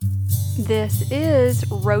This is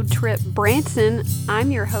Road Trip Branson.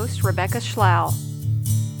 I'm your host, Rebecca Schlau.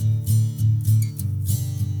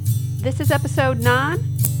 This is episode 9,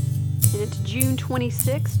 and it's June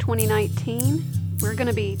 26, 2019. We're going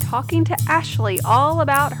to be talking to Ashley all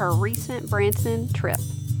about her recent Branson trip.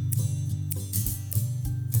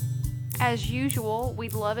 As usual,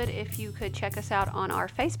 we'd love it if you could check us out on our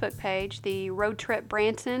Facebook page, the Road Trip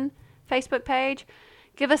Branson Facebook page.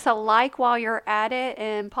 Give us a like while you're at it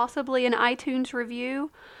and possibly an iTunes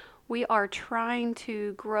review. We are trying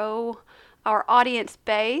to grow our audience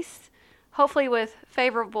base, hopefully with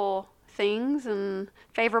favorable things and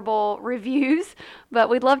favorable reviews, but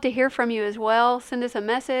we'd love to hear from you as well. Send us a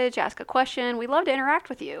message, ask a question. We'd love to interact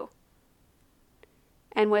with you.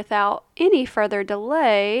 And without any further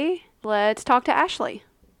delay, let's talk to Ashley.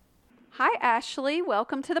 Hi, Ashley.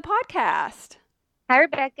 Welcome to the podcast. Hi,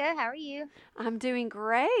 Rebecca. How are you? I'm doing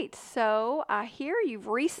great. So I hear you've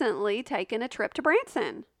recently taken a trip to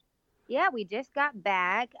Branson. Yeah, we just got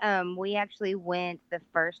back. We actually went the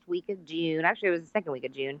first week of June. Actually, it was the second week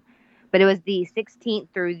of June, but it was the 16th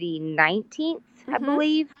through the 19th, I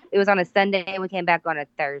believe. It was on a Sunday, and we came back on a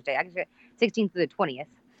Thursday. Actually, 16th through the 20th.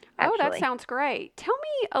 Oh, that Actually. sounds great. Tell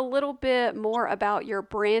me a little bit more about your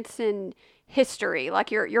Branson history,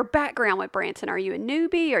 like your background with Branson. Are you a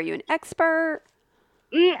newbie? Are you an expert?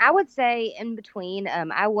 I would say in between.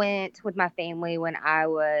 I went with my family when I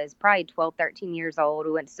was probably 12, 13 years old.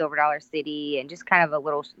 We went to Silver Dollar City and just kind of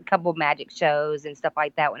a couple magic shows and stuff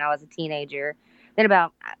like that when I was a teenager. Then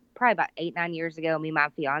probably about 8, 9 years ago, me and my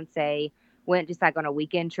fiance went just like on a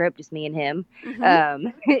weekend trip, just me and him.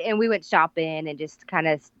 And we went shopping and just kind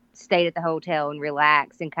of stayed at the hotel and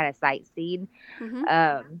relaxed and kind of sightseed.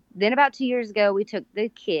 Then about 2 years ago, we took the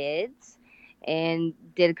kids and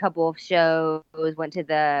did a couple of shows, went to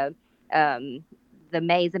the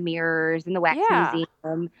Maze of Mirrors and the Wax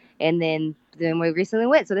Museum, and then we recently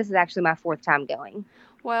went. So this is actually my 4th time going.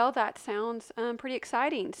 Well, that sounds pretty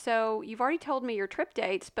exciting. So you've already told me your trip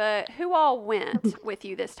dates, but who all went with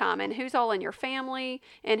you this time, and who's all in your family,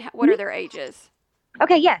 and what are their ages?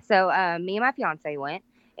 Okay, yeah. So me and my fiance went,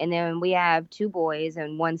 and then we have 2 boys,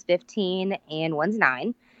 and one's 15 and one's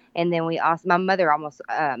 9. And then my mother almost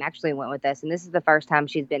actually went with us. And this is the first time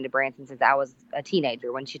she's been to Branson since I was a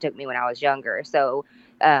teenager when she took me when I was younger. So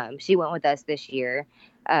she went with us this year.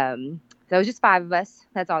 So it was just 5 of us.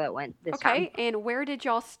 That's all that went this time. Okay. And where did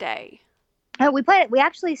y'all stay? We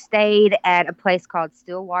actually stayed at a place called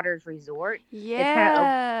Stillwaters Resort.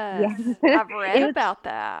 Yes. I've read about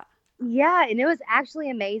that. Yeah, and it was actually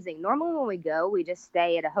amazing. Normally when we go, we just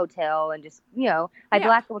stay at a hotel and just, the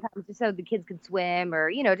last couple times just so the kids could swim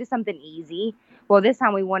or, just something easy. Well, this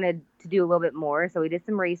time we wanted to do a little bit more, so we did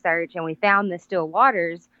some research and we found the Still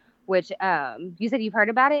Waters, which you said you've heard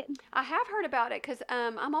about it? I have heard about it because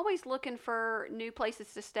I'm always looking for new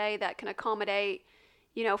places to stay that can accommodate,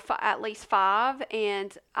 at least 5,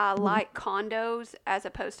 and I like condos as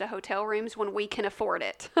opposed to hotel rooms when we can afford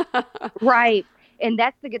it. Right. And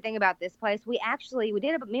that's the good thing about this place. Me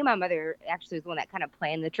and my mother actually was the one that kind of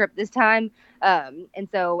planned the trip this time. And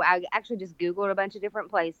so I actually just Googled a bunch of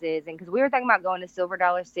different places. And because we were thinking about going to Silver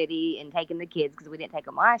Dollar City and taking the kids because we didn't take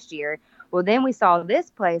them last year. Well, then we saw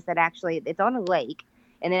this place that it's on a lake.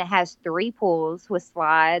 And then it has 3 pools with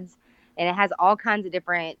slides. And it has all kinds of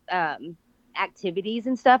different activities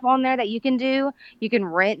and stuff on there that you can do. You can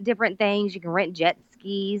rent different things. You can rent jet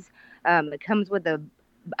skis. It comes with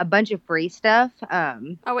a bunch of free stuff.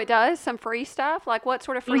 Oh, it does? Some free stuff? Like what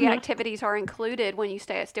sort of free activities are included when you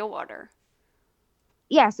stay at Stillwater?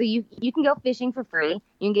 Yeah, so you can go fishing for free.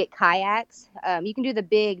 You can get kayaks. You can do the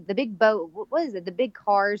big boat. What is it? The big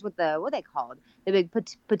cars with what are they called? The big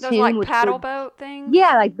platoon. Those like paddle boat things?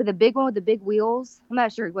 Yeah, like the big one with the big wheels. I'm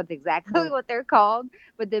not sure exactly what they're called,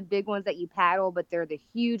 but the big ones that you paddle, but they're the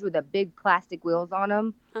huge with the big plastic wheels on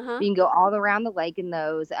them. You can go all around the lake in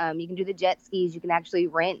those. You can do the jet skis. You can actually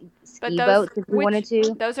rent ski boats if you wanted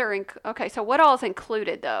to. Those are okay. So what all is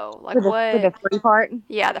included though? Like for the free part?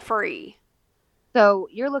 Yeah, the free. So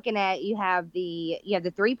you're looking at you have the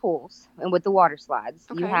 3 pools and with the water slides.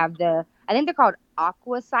 Okay. You have I think they're called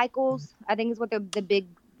aqua cycles. I think is what the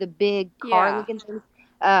big car looking things.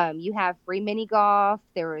 You have free mini golf.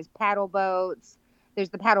 There is paddle boats. There's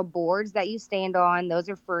the paddle boards that you stand on. Those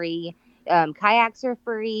are free. Kayaks are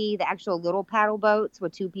free. The actual little paddle boats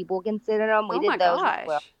with 2 people can sit in them. We did those as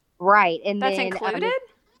well. Right, and that's included.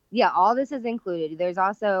 Yeah, all this is included. There's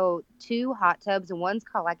also 2 hot tubs, and one's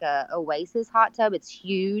called like a Oasis hot tub. It's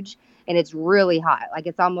huge, and it's really hot. Like,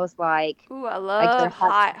 it's almost like... Ooh, I love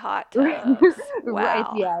hot tubs.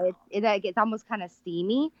 Wow. It's almost kind of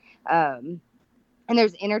steamy. And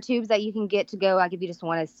there's inner tubes that you can get to go, like if you just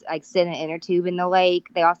want to like sit in an inner tube in the lake.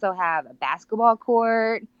 They also have a basketball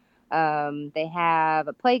court. They have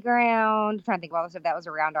a playground. I'm trying to think of all the stuff that was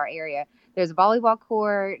around our area. There's a volleyball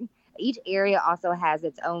court. Each area also has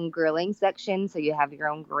its own grilling section, so you have your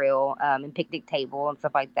own grill and picnic table and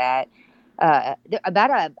stuff like that. I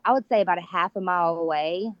would say about a half a mile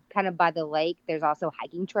away, kind of by the lake, there's also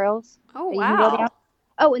hiking trails Oh, that you can go down. wow.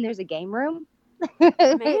 Oh, and there's a game room.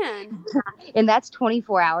 Man. And that's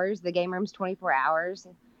 24 hours. The game room's 24 hours.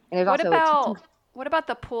 And there's What also about what about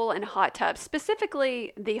the pool and hot tub?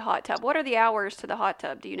 Specifically the hot tub. What are the hours to the hot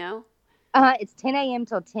tub? Do you know? it's 10 a.m.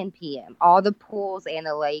 till 10 p.m. All the pools and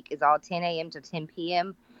the lake is all 10 a.m. to 10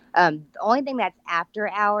 p.m. The only thing that's after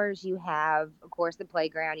hours, you have, of course, the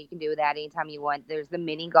playground. You can do that anytime you want. There's the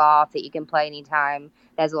mini golf that you can play anytime.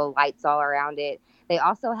 There's little lights all around it. They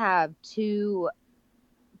also have 2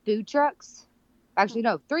 food trucks. Actually,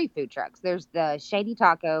 no, 3 food trucks. There's the Shady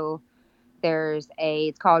Taco.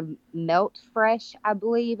 It's called Melt Fresh, I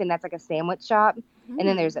believe, and that's like a sandwich shop. And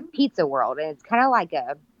then there's a Pizza World, and it's kind of like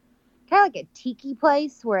a tiki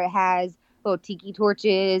place where it has little tiki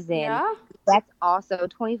torches, and Yeah. that's also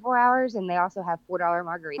 24 hours. And they also have $4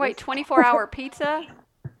 margaritas. Wait, 24-hour pizza?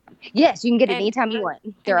 Yes, you can get it And anytime you want.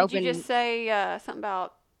 and They're did open. you just say something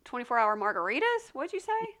about 24-hour margaritas? What'd you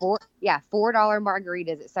say? $4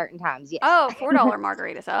 margaritas at certain times. Yes. Oh, $4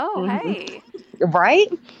 margaritas. Oh, Mhm. hey. Right.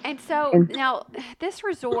 And so And now this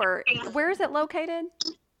resort, where is it located?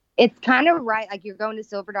 it's kind of right, like you're going to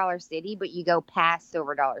Silver Dollar City, but you go past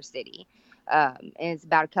Silver Dollar City, and it's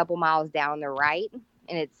about a couple miles down the right.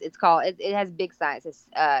 And it's called. It has big signs. It's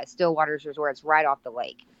Stillwater's Resort. It's right off the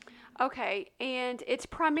lake. Okay, and it's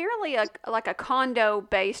primarily like a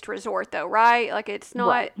condo-based resort though, right? Like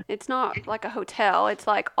Right. it's not like a hotel. It's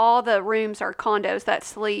like all the rooms are condos that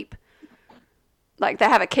sleep like they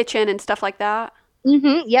have a kitchen and stuff like that.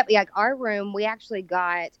 Yep. Like our room, we actually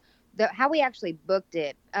got how we actually booked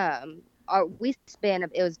it. We spent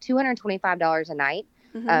it was $225 a night.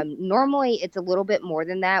 Mhm. Normally it's a little bit more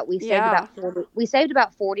than that. Yeah. We saved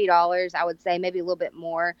about $40, I would say, maybe a little bit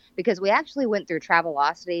more, because we actually went through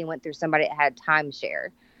Travelocity and went through somebody that had timeshare.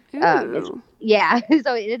 Ooh. Yeah,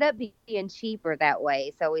 so it ended up being cheaper that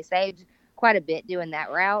way. So we saved quite a bit doing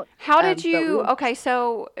that route. How did But you, okay,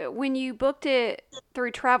 so when you booked it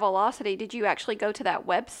through Travelocity, did you actually go to that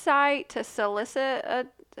website to solicit a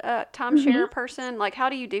we timeshare person? Like, how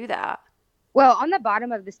do you do that? Well, on the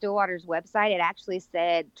bottom of the Stillwater's website, it actually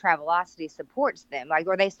said Travelocity supports them, like,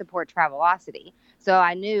 or they support Travelocity. So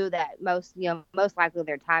I knew that most likely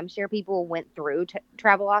their timeshare people went through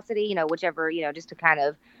Travelocity, whichever, just to kind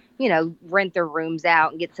of, rent their rooms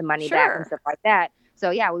out and get some money back and Sure. stuff like that. So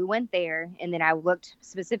yeah, we went there, and then I looked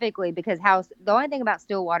specifically because the only thing about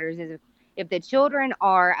Stillwater's is if the children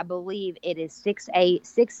are, I believe it is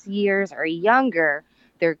 6 years or younger,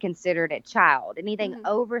 they're considered a child. Anything Mhm.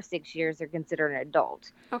 over 6 years, they're considered an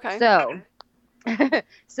adult. Okay. So,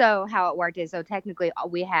 so how it worked is, so technically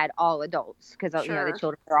we had all adults because the Sure.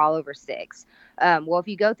 children are all over 6. Well, if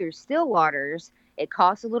you go through Stillwater's, it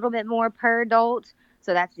costs a little bit more per adult.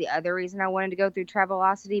 So that's the other reason I wanted to go through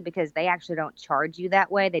Travelocity, because they actually don't charge you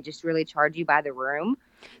that way. They just really charge you by the room.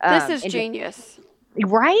 This is And genius.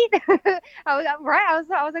 Right? Right. I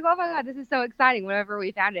was like, oh my God, this is so exciting. Whenever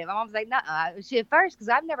we found it, my mom was like, "Nuh-uh." She at first,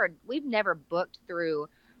 because we've never booked through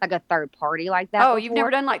like a third party like that Oh, you've never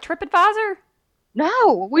before. done like TripAdvisor?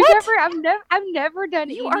 No, What? I've never done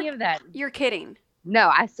You any are, of that. you're kidding. No,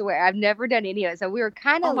 I swear, I've never done any of it. So we were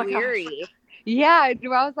kind Oh of my gosh. leery. Yeah, and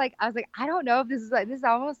I was like, I don't know if this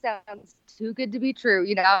almost sounds too good to be true.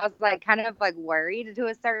 I was like kind of like worried to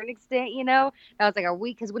a certain extent. I was like,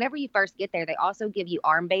 because whenever you first get there, they also give you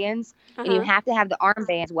armbands, and you Uh-huh. have to have the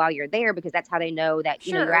armbands while you're there, because that's how they know that,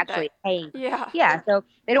 you're Sure, actually that, paying. yeah. Yeah, so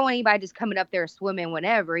they don't want anybody just coming up there swimming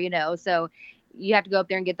whenever, so you have to go up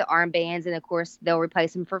there and get the armbands, and of course they'll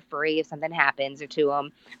replace them for free if something happens or to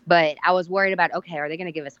them. But I was worried about, okay, are they going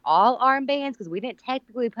to give us all armbands? Because we didn't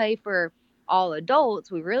technically pay for all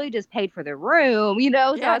adults. We really just paid for the room, so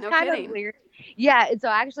I Yeah, was no kind of kidding. weird. Yeah, and so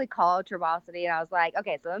I actually called Tribosity, and I was like,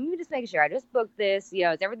 okay, so let me just make sure I just booked this.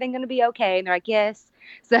 Is everything going to be okay? And they're like, yes.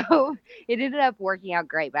 So it ended up working out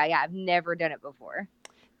great. But yeah, I've never done it before.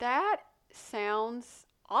 That sounds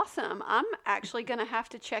awesome. I'm actually going to have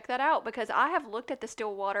to check that out because I have looked at the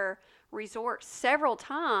Stillwater Resort several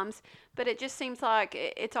times, but it just seems like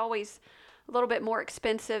it's always a little bit more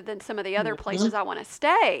expensive than some of the other places I want to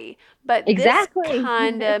stay. But this Exactly.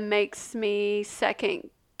 kind of makes me second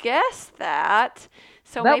guess that.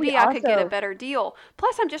 So But we maybe I could get a also, better deal.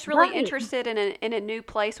 Plus, I'm just really right. interested in a new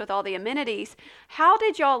place with all the amenities. How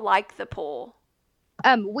did y'all like the pool?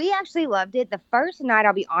 We actually loved it. The first night,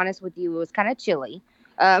 I'll be honest with you, it was kind of chilly.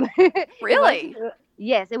 It was, Really?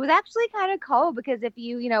 yes, it was actually kind of cold because if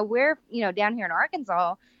we're, down here in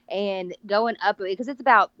Arkansas and going up, because it's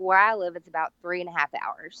about where I live, it's about 3.5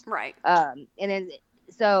 hours. Right. And then,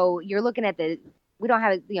 so you're looking at we don't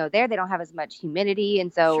have, there they don't have as much humidity.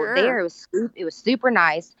 And so there Sure. it was super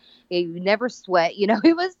nice. You never sweat,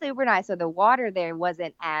 it was super nice. So the water there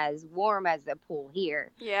wasn't as warm as the pool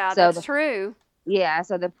here. Yeah, So that's true. yeah,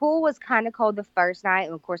 so the pool was kind of cold the first night,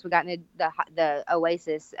 and of course we got into the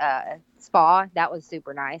Oasis spa. That was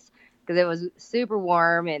super nice because it was super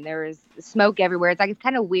warm and there was smoke everywhere. It's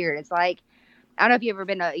kind of weird. It's like I don't know if you've ever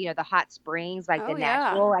been to the hot springs, like the Oh, yeah.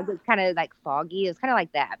 natural. Like it's kind of like foggy. It's kind of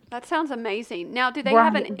like that. That sounds amazing. Now, do they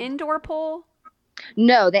have an Right. indoor pool?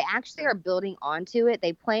 No, they actually are building onto it.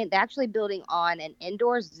 They're actually building on an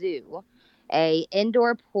indoor zoo, a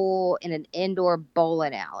indoor pool, and an indoor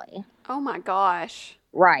bowling alley. Oh my gosh.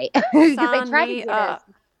 Right, because they Sign tried to me get us. up.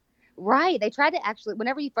 Right. They tried to actually,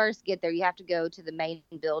 whenever you first get there, you have to go to the main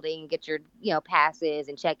building, get your, passes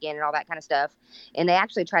and check in and all that kind of stuff. And they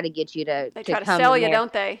actually try to get you to, They to try to come sell in you, there.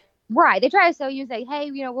 don't they? Right. They try to sell you and say, hey,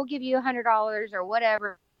 we'll give you $100 or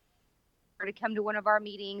whatever to come to one of our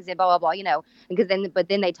meetings and blah blah blah, but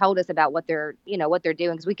then they told us about what they're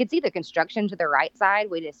doing because we could see the construction to the right side.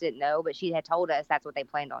 We just didn't know, but she had told us that's what they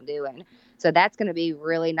planned on doing. So that's going to be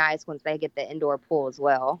really nice once they get the indoor pool as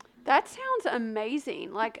well. That sounds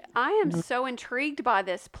amazing. Like, I am so intrigued by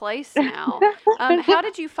this place now. How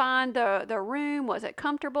did you find the room? Was it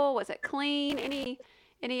comfortable? Was it clean?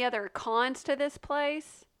 Any other cons to this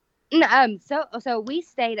place? So we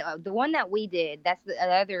stayed the one that we did. That's the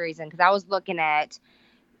other reason because I was looking at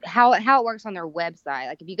how it works on their website.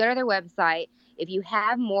 Like if you go to their website, if you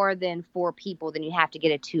have more than 4 people, then you have to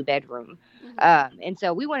get a 2 bedroom. Hmm. And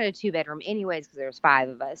so we wanted a 2 bedroom anyways because there's 5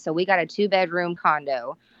 of us. So we got a 2 bedroom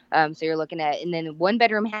condo. So you're looking at, and then one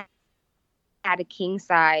bedroom had a king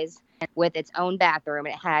size with its own bathroom.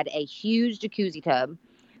 It had a huge jacuzzi tub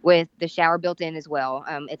with the shower built in as well.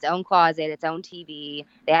 Its own closet, its own TV.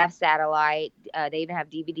 They have satellite. They even have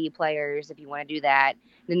DVD players if you want to do that.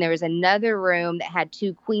 Then there was another room that had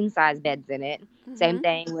 2 queen size beds in it. Same Hmm.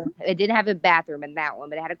 thing. It didn't have a bathroom in that one,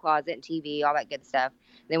 but it had a closet and TV, all that good stuff.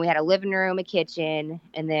 Then we had a living room, a kitchen,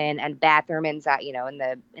 and then a bathroom inside, in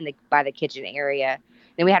the by the kitchen area.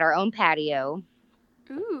 Then we had our own patio.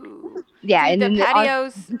 Ooh. Yeah, Do and the then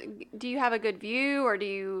patios, do you have a good view, or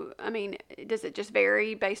I mean, does it just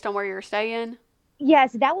vary based on where you're staying? yeah,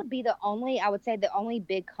 so that would be I would say the only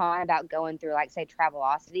big con about going through, like, say,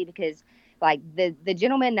 Travelocity, because, like, the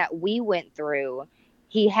gentleman that we went through,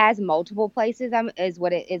 he has multiple places, is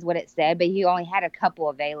what it said, but he only had a couple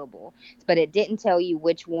available, but it didn't tell you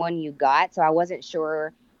which one you got, so I wasn't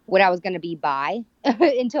sure what I was going to be by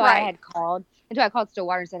Right. until I called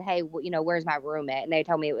Stillwater and said, hey, where's my room at? And they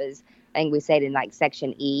told me it was, I think we stayed in, like,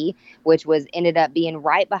 section E, which ended up being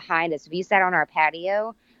right behind us. If you sat on our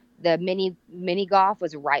patio, the mini golf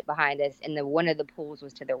was right behind us, and the one of the pools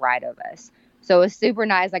was to the right of us. So it was super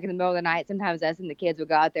nice. Like in the middle of the night, sometimes us and the kids would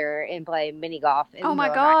go out there and play mini golf in Oh the my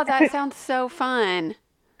middle of God, the that night. sounds so fun.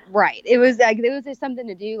 Right. It was just something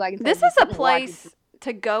to do, like instead This of is just a sitting and watching. place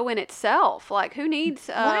to go in itself. Like,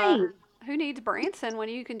 Right. who needs Branson when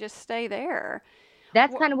you can just stay there?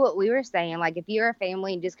 That's Wh- kind of what we were saying. Like if you're a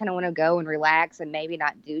family and just kind of want to go and relax and maybe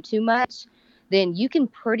not do too much, then you can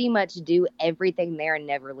pretty much do everything there and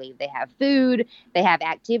never leave. They have food, they have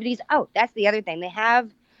activities. Oh, that's the other thing. They have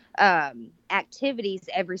activities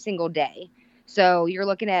every single day. So you're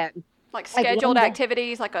looking at Like like scheduled one day.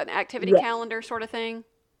 activities, like an activity Yes. calendar sort of thing.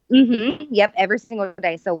 Yep, every single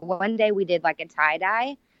day. So one day we did like a tie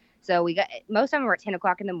dye. So we got most of them were at 10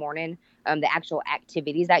 o'clock in the morning. The actual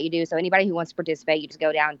activities that you do. So anybody who wants to participate, you just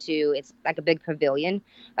go down to it's like a big pavilion.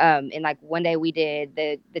 And like one day we did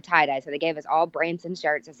the tie dye. So they gave us all Branson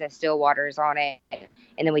shirts that says Stillwater's on it,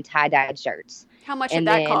 and then we tie dyed shirts. How much did And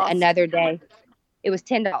that then cost? another day it was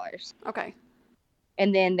 $10. Okay.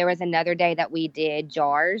 And then there was another day that we did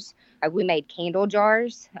jars. We made candle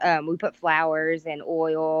jars. We put flowers and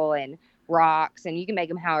oil and rocks, and you can make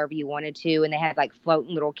them however you wanted to. And they had like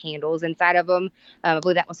floating little candles inside of them. I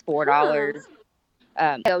believe that was Huh.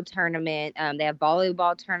 $4. Go tournament. They have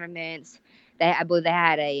volleyball tournaments. I believe they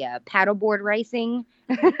had a paddleboard racing.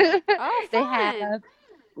 Oh, They fun. have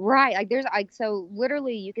right, like there's like so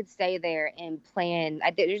literally you could stay there and plan.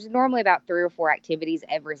 There's normally about 3 or 4 activities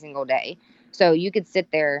every single day, so you could sit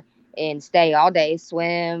there and stay all day,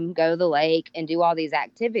 swim, go to the lake, and do all these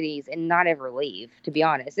activities and not ever leave. To be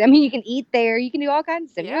honest, I mean, you can eat there, you can do all kinds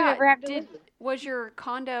of stuff. You don't Yeah. ever have to leave. Did was your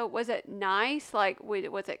condo, was it nice? Like,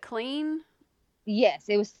 was it clean? Yes,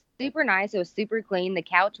 it was super nice. It was super clean. The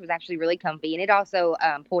couch was actually really comfy, and it also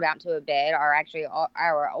pulled out to a bed.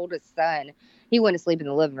 Our oldest son, he went to sleep in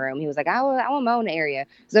the living room. He was like, I want my own area,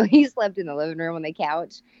 so he slept in the living room on the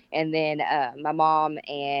couch, and then my mom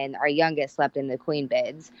and our youngest slept in the queen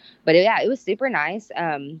beds. But yeah, it was super nice.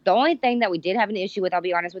 The only thing that we did have an issue with, I'll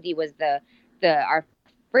be honest with you, was the our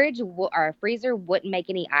freezer wouldn't make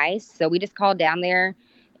any ice, so we just called down there,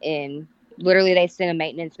 and literally they sent a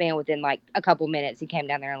maintenance man within like a couple minutes. He came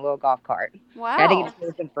down there in a little golf cart. And I think Wow. it's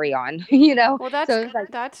paid them free on, you know. Well, So it was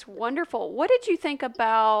like, that's wonderful. What did you think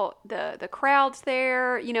about the crowds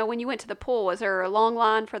there? You know, when you went to the pool, was there a long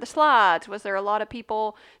line for the slides? Was there a lot of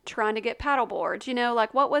people trying to get paddle boards? You know,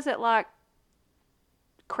 like what was it like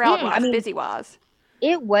crowd I wise, mean, busy wise?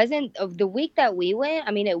 it wasn't of the week that we went.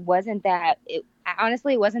 I mean, it wasn't that. It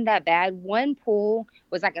honestly, it wasn't that bad. One pool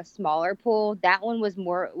was like a smaller pool. That one was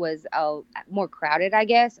more crowded, I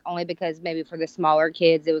guess, only because maybe for the smaller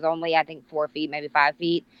kids, it was only I think 4 feet, maybe 5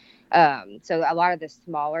 feet. So a lot of the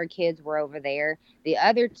smaller kids were over there. The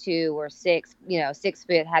other two were 6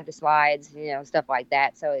 foot, had the slides, stuff like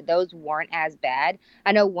that. So those weren't as bad.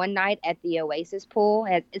 I know one night at the Oasis pool,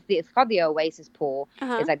 it's called the Oasis pool. Uh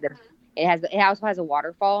huh. It's like it also has a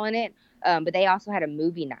waterfall in it. But they also had a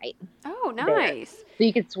movie night Oh, there, nice. so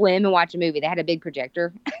you could swim and watch a movie. They had a big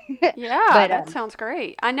projector. Yeah, But that sounds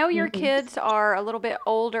great. I know your mhm. kids are a little bit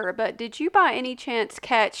older, but did you by any chance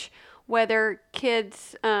catch whether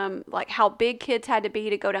kids, like how big kids had to be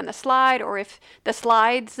to go down the slide, or if the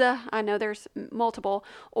slides, I know there's multiple,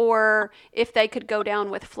 or if they could go down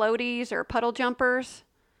with floaties or puddle jumpers?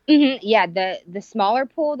 Yeah, the smaller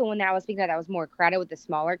pool, the one that I was speaking of, that was more crowded with the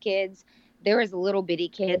smaller kids. There was little bitty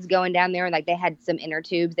kids going down there, and like they had some inner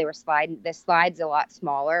tubes. They were sliding. The slide's a lot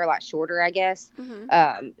smaller, a lot shorter, I guess. Hmm.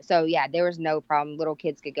 So yeah, there was no problem. Little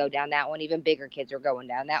kids could go down that one. Even bigger kids were going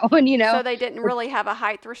down that one. So they didn't really have a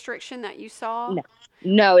height restriction that you saw? No,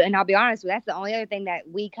 no, and I'll be honest with you, that's the only other thing that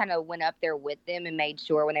we kind of went up there with them and made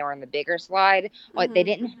sure when they were on the bigger slide. Like Hmm.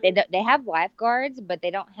 they have lifeguards, but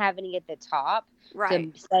they don't have any at the top Right.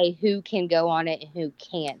 to say who can go on it and who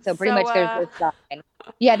can't. So pretty So, much there's this sign.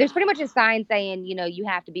 Yeah, there's pretty much a sign saying, you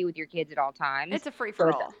have to be with your kids at all times. it's a free So for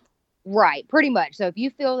it's all. right, pretty much. So if you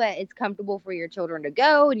feel that it's comfortable for your children to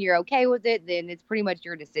go and you're okay with it, then it's pretty much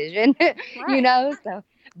your decision, Right. So,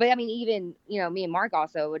 but I mean, even, me and Mark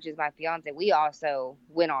also, which is my fiance, we also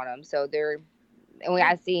went on them. So Did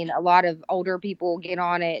I've seen a lot of older people get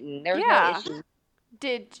on it, and there was no yeah. issue.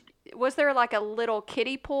 Did was there like a little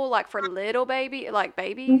kiddie pool like for little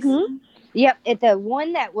babies? Hmm. Yep, it's the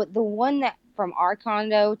one that from our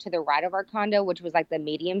condo to the right of our condo, which was like the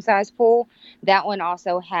medium sized pool. That one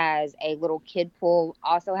also has a little kid pool,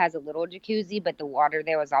 also has a little jacuzzi, but the water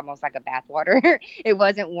there was almost like a bath water. It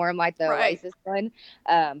wasn't warm like the Right. Oasis one,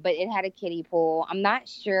 but it had a kiddie pool. I'm not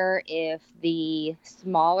sure if the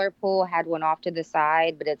smaller pool had one off to the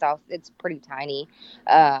side, but it's pretty tiny.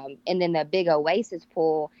 And then the big Oasis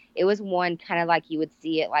pool, it was one kind of like you would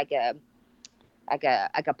see it like a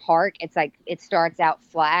park. It's like it starts out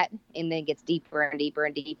flat and then gets deeper and deeper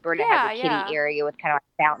and deeper, and it has a Yeah, kiddie yeah. area with kind of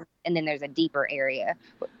like fountains, and then there's a deeper area.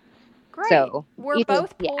 Great. So Were either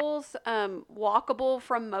both yeah. pools walkable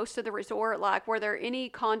from most of the resort? Like, were there any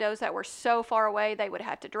condos that were so far away they would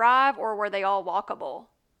have to drive, or were they all walkable?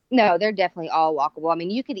 No, they're definitely all walkable. I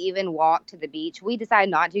mean, you could even walk to the beach. We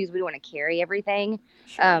decided not to because we don't want to carry everything.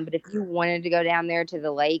 Sure. But if you wanted to go down there to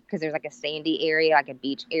the lake, because there's like a sandy area, like a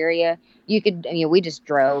beach area, you could. We just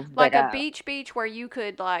drove, but Like a beach where you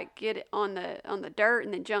could like get on the dirt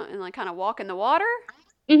and then jump and like kind of walk in the water?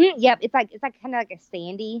 yep, it's like kind of like a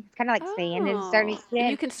sandy. It's kind of like sand to a certain Oh. And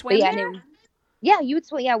you extent. can But swim yeah, there? and yeah, you would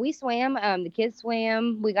swim. Yeah, we swam. The kids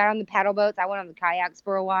swam. We got on the paddle boats. I went on the kayaks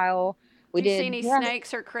for a while. We Did you see did. any Yeah.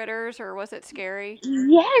 snakes or critters, or was it scary?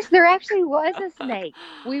 Yes, there actually was a snake.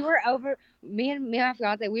 We were over. Me and my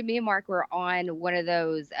fiance. Me and Mark were on one of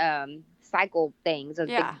those cycle things, those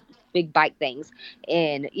big Yeah. big bike things,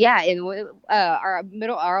 and yeah, and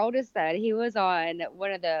our oldest son, he was on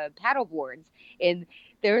one of the paddle boards, and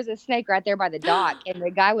there was a snake right there by the dock, and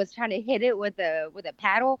the guy was trying to hit it with a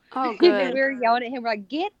paddle, Oh, and then we good. were yelling at him, we're like,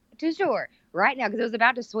 get to shore right now, because it was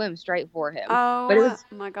about to swim straight for him. But it Oh was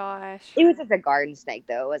my gosh. it was just a garden snake,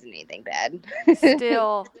 though. It wasn't anything bad.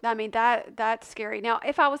 Still, I mean that's scary. Now,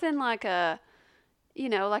 if I was in like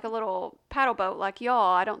like a little paddle boat like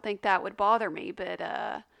y'all, I don't think that would bother me, but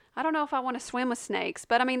I don't know if I want to swim with snakes.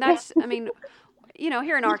 But I mean,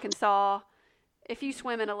 here in Arkansas, if you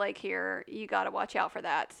swim in a lake here, you got to watch out for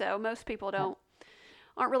that. So most people don't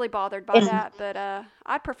aren't really bothered by And that, but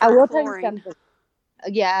I'd I prefer will tell you chlorine. something.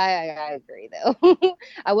 Yeah, I agree though.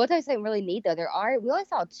 I will tell you something really neat though. We only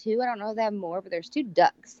saw two. I don't know if they have more, but there's two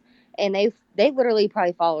ducks and they literally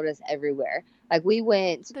probably followed us everywhere. Like we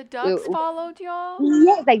went, The we, ducks followed y'all?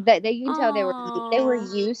 yes, like they you can tell they were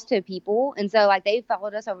Oh. used to people, and so like they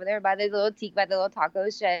followed us over there by the little taco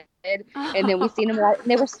shed, and then we seen them right, and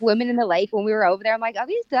they were swimming in the lake when we were over there. I'm like, are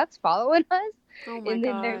these ducks following us? Oh my And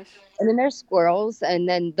then gosh. there's squirrels, and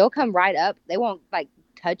then they'll come right up. They won't like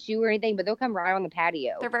touch you or anything, but they'll come right on the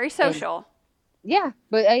patio. They're very And social. yeah,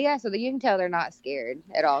 but yeah, so that you can tell they're not scared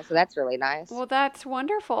at all. So that's really nice. Well, that's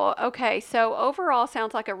wonderful. Okay, so overall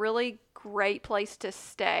sounds like a really great place to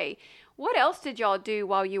stay. What else did y'all do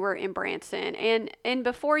while you were in Branson? And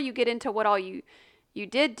before you get into what all you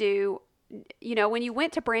did do, when you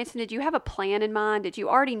went to Branson, did you have a plan in mind? Did you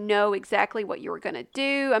already know exactly what you were going to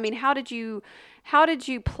do? I mean, how did you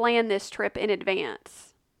plan this trip in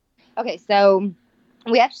advance? Okay, so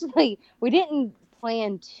we didn't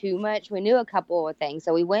plan too much. We knew a couple of things.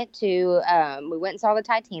 So we went and saw the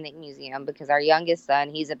Titanic Museum because our youngest son,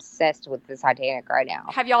 he's obsessed with the Titanic right now.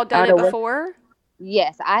 Have y'all I done don't it know what. before?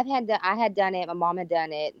 Yes, I had done it. My mom had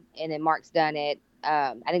done it, and then Mark's done it.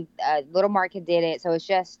 I think little Mark had did it. So it's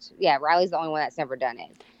just yeah, Riley's the only one that's never done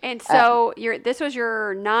it. And Uh, so this was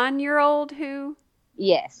your 9-year-old who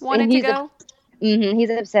yes, and wanted to go? he's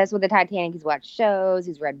obsessed with the Titanic. He's watched shows,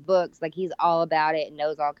 he's read books, like he's all about it and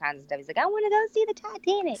knows all kinds of stuff. He's like, I want to go see the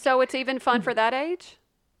Titanic. So it's even fun for that age?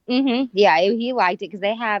 Yeah, he liked it because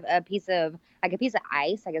they have a piece of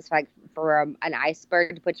ice, I guess, like for an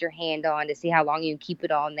iceberg to put your hand on to see how long you can keep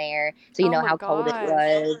it on there, so you Oh know my how cold it gosh.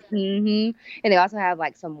 was. And they also have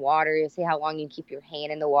like some water to see how long you can keep your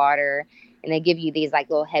hand in the water. And they give you these like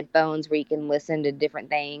little headphones where you can listen to different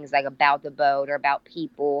things like about the boat or about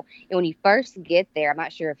people. And when you first get there, I'm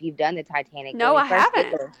not sure if you've done the Titanic, but No, when you I first get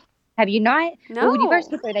haven't. there, have you not? Well, when you first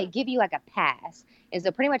No. get there, they give you like a pass. And so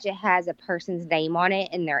pretty much it has a person's name on it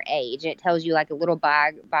and their age. And it tells you like a little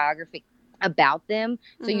biography about them.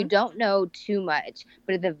 So you Hmm. don't know too much.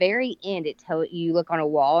 But at the very end, you look on a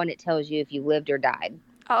wall and it tells you if you lived or died.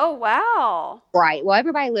 Oh, wow. Right. Well,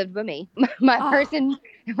 everybody lived but me. My Oh, person,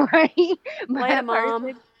 right? Leda My mom.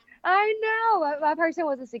 person. I know. My person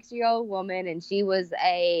was a 60-year-old woman, and she was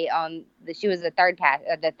she was the third pass,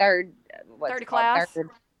 the third, what's Third it called? class. Third.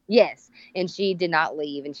 Yes, and she did not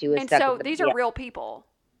leave, and she was And stuck so at the these are yeah. real people.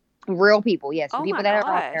 Real people. Yes, the Oh people my that are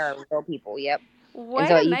on there gosh. are real people. Yep. And Way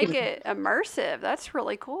so to you make can. it immersive. That's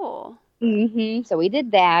really cool. So we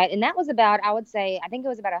did that, and that was about, I would say, I think it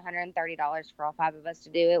was about $130 for all five of us to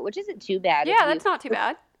do it, which isn't too bad if Yeah, you. that's not too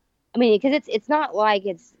bad. I mean, because it's not like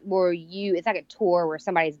it's like a tour where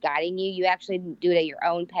somebody's guiding you. You actually do it at your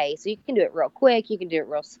own pace, so you can do it real quick. You can do it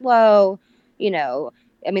real slow. You know,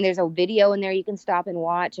 I mean, there's a video in there you can stop and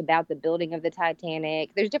watch about the building of the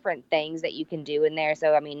Titanic. There's different things that you can do in there.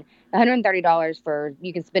 So I mean, $130 for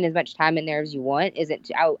you can spend as much time in there as you want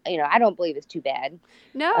isn't. I don't believe it's too bad.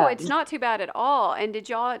 No, it's Um, not too bad at all. And did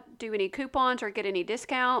y'all do any coupons or get any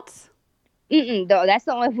discounts? Though that's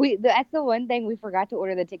the one thing we forgot to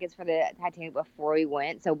order the tickets for the Titanic before we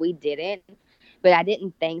went, so we didn't. But I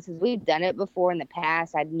didn't think since we've done it before in the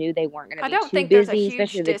past, I knew they weren't going to I be don't too think there's a busy, huge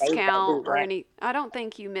especially the days that we discount or went. any. I don't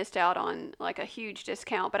think you missed out on like a huge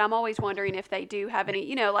discount, but I'm always wondering if they do have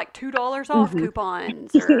any, like $2 off hmm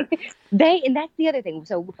coupons or. And that's the other thing.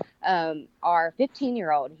 So, our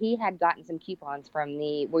 15-year-old, he had gotten some coupons from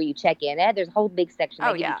the where you check in at. There's a whole big section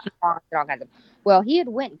Oh, they give you yeah. coupons and all kinds of. Well, he had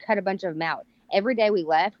went and cut a bunch of them out. Every day we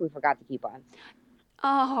left, we forgot the coupons.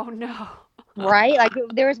 Oh, no. Right? Like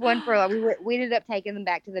there was one for like we ended up taking them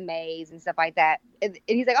back to the maze and stuff like that. And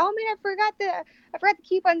he's like, "Oh man, I forgot the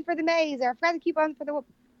coupons for the maze, or I forgot the coupons for the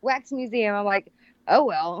wax museum." I'm like, "Oh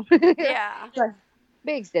well." Yeah. But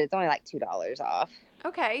big said it's only like $2 off.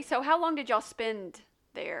 Okay, so how long did y'all spend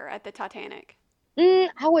there at the Titanic?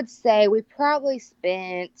 I would say we probably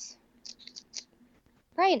spent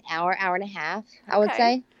probably an hour and a half. I would Okay.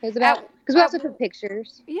 say it was about At, because we at also took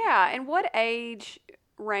pictures. yeah, and what age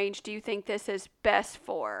range do you think this is best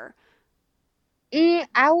for?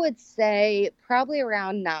 I would say probably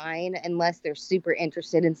around 9, unless they're super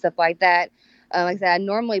interested in stuff like that. Like I said, I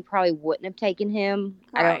normally probably wouldn't have taken him.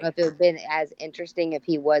 I don't know Right. if it would have been as interesting if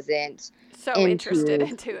he wasn't So interested into.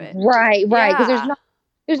 into it. Right. Because Yeah.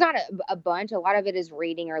 there's not a bunch. A lot of it is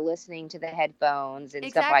reading or listening to the headphones and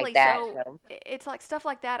stuff like Exactly. that. So So. it's like stuff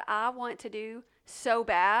like that I want to do so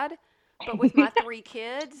bad, but with my 3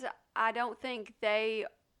 kids, I don't think they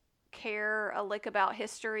care a lick about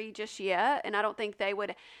history just yet, and I don't think they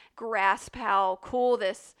would grasp how cool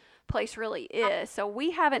this place really is. So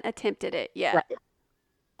we haven't attempted it yet. Right.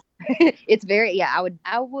 It's very, yeah,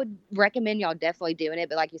 I would recommend y'all definitely doing it,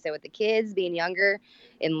 but like you said, with the kids being younger,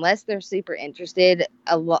 unless they're super interested,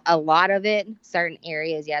 a lot of it, certain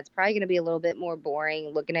areas, yeah, it's probably going to be a little bit more boring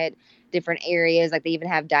looking at different areas. Like they even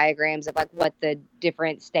have diagrams of like what the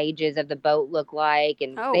different stages of the boat look like,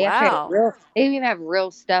 and Oh, they actually have wow. they even have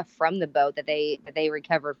real stuff from the boat that they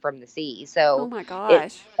recovered from the sea. Oh So my it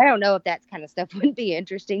gosh. I don't know if that kind of stuff would be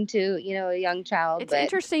interesting to, a young child, It's but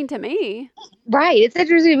interesting to me. right. It's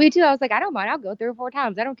interesting to me too. I was like, I don't mind. I'll go 3 or 4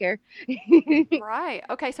 times. I don't care. Right.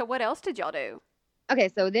 Okay, so what else did y'all do? Okay,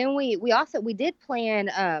 so then we did plan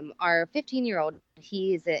our 15-year-old.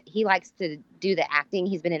 He likes to do the acting.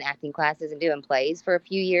 He's been in acting classes and doing plays for a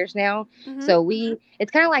few years now. Mhm. So we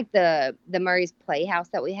it's kind of like the Murray's Playhouse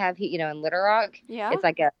that we have in Little Rock. Yeah. It's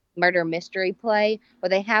like a murder mystery play, but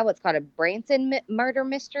they have what's called a Branson murder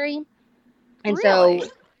mystery. And so Really?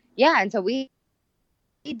 yeah, and so we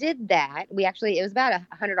did that. It was about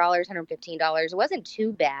 $100, $115. It wasn't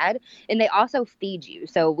too bad. And they also feed you.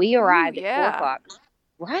 So we Ooh, arrived at four yeah. o'clock,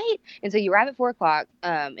 right? And so you arrive at 4 o'clock,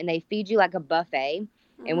 and they feed you like a buffet.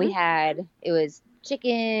 And Mhm. it was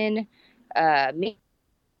chicken,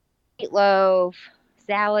 meatloaf,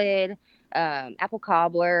 salad, apple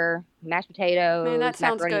cobbler, mashed Man, that potatoes,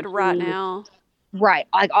 sounds macaroni good and right cheese. now. Right.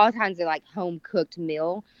 Like all kinds of like home cooked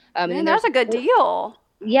meal. And then Man, that's there's a good deal.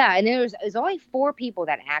 yeah, and there's only 4 people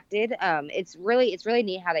that acted. It's really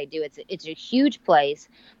neat how they do it. It's a huge place,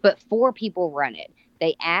 but 4 people run it.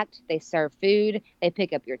 They act, they serve food, they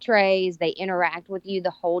pick up your trays, they interact with you the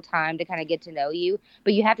whole time to kind of get to know you.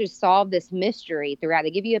 But you have to solve this mystery throughout. They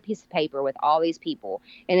give you a piece of paper with all these people,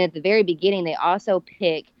 and at the very beginning, they also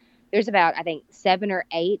pick. There's about I think 7 or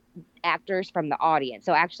 8 actors from the audience.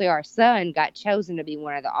 So actually, our son got chosen to be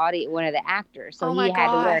one of the actors. So Oh my he had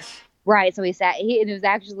to wear. gosh. Right. So it was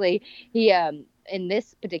actually, in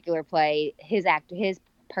this particular play, his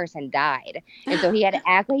person died. And so he had to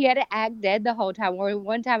act dead the whole time. Or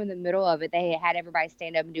one time in the middle of it, they had everybody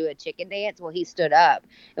stand up and do a chicken dance. Well, he stood up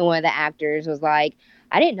and one of the actors was like,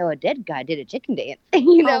 I didn't know a dead guy did a chicken dance.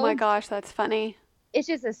 Oh my gosh, that's funny. It's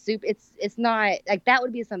just it's not like that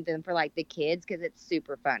would be something for like the kids because it's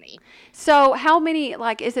super funny. So, how many,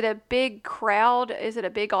 like, is it a big crowd? Is it a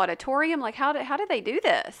big auditorium? Like, how do they do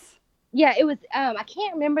this? Yeah, it was. I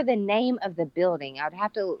can't remember the name of the building. I'd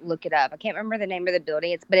have to look it up. I can't remember the name of the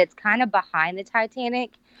building. But it's kind of behind the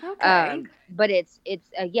Titanic. Okay. But yeah,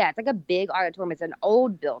 it's like a big auditorium. It's an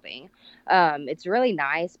old building. It's really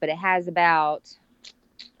nice, but it had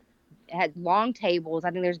long tables.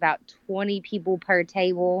 I think there's about 20 people per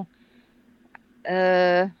table.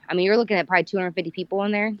 I mean, you're looking at probably 250 people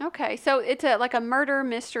in there. Okay. So, it's like a murder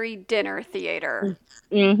mystery dinner theater.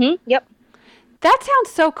 Mm-hmm. Yep. That sounds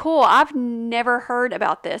so cool. I've never heard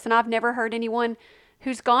about this, and I've never heard anyone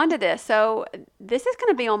who's gone to this. So, this is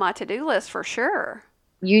going to be on my to-do list for sure.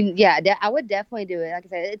 Yeah, I would definitely do it. Like I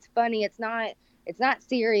said, it's funny. It's not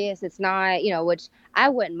serious. It's not, which I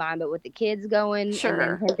wouldn't mind, but with the kids going and then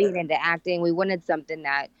Sure. him being into acting, we wanted something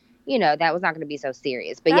that, that was not going to be so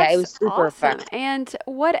serious. But yeah, it That's was super fun. awesome. And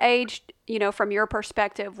what age, from your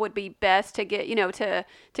perspective, would be best to get,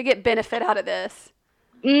 to get benefit out of this?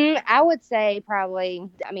 I would say probably,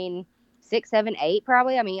 I mean, 6, 7, 8,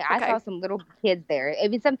 probably. I mean, I Okay. saw some little kids there. I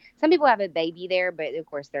mean, some people have a baby there, but of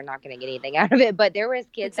course they're not going to get anything out of it. But there was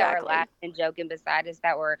kids that were Exactly. laughing and joking beside us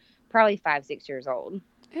that were probably 5, 6 years old.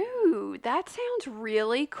 Ooh, that sounds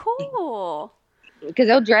really cool. Because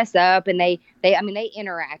they'll dress up and they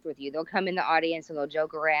interact with you. They'll come in the audience and they'll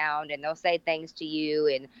joke around and they'll say things to you,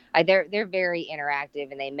 and they're very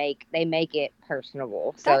interactive, and they make it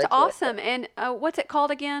personable. So That's it's really awesome. And what's it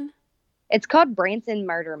called again? it's called Branson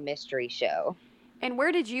Murder Mystery Show. And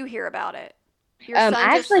where did you hear about it? Your son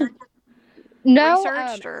I just actually no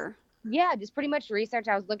researched, or? yeah, just pretty much research.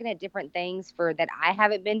 I was looking at different things for that I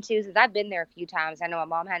haven't been to since I've been there a few times. I know my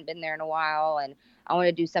mom hadn't been there in a while, and I want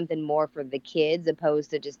to do something more for the kids opposed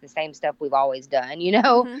to just the same stuff we've always done.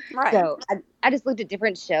 Right. So I just looked at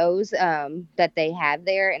different shows that they have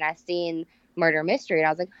there, and I seen Murder Mystery, and I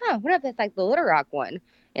was like, huh, what if that's like the Little Rock one?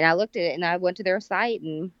 And I looked at it, and I went to their site,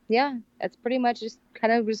 and yeah, that's pretty much just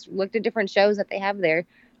kind of just looked at different shows that they have there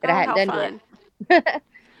that I Oh, hadn't how done fun. yet.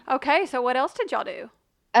 Okay, so what else did y'all do?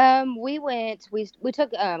 We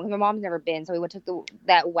took, 'cause my mom's never been, so we went to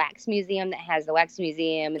that wax museum that has the wax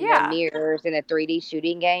museum and the Yeah. mirrors and the 3D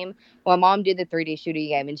shooting game. Well, mom did the 3D shooting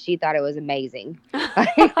game and she thought it was amazing.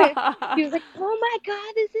 She was like, "Oh my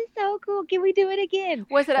God, this is so cool. Can we do it again?"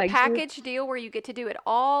 Was it a Like, package deal where you get to do it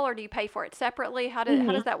all, or do you pay for it separately? How does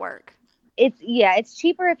Mhm. that work? It's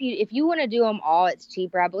cheaper if you want to do them all. It's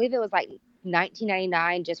cheaper. I believe it was like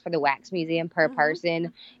 19.99 just for the wax museum per Mhm.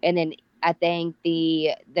 person, and then I think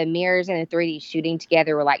the mirrors and the 3D shooting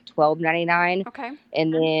together were like $12.99. Okay.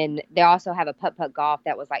 And then they also have a putt golf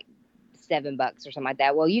that was like $7 or something like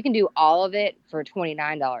that. Well, you can do all of it for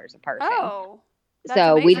 $29 a person. Oh, that's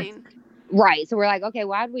So amazing. Right. So we're like, okay,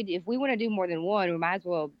 if we want to do more than one, we might as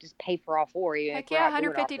well just pay for all four, even if Heck we're yeah,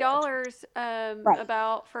 not doing all four. $150 Right.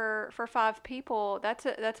 about for 5 people. That's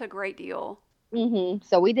a great deal.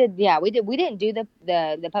 So we didn't do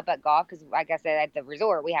the putt golf because, like I said, at the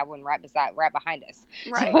resort we have one right behind us.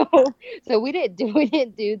 Right. So we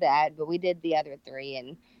didn't do that, but we did the other three,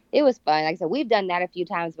 and it was fun. Like I said, we've done that a few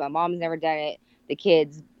times. My mom's never done it. The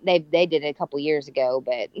kids, they did it a couple years ago,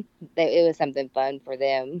 but it was something fun for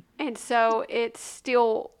them. And so it's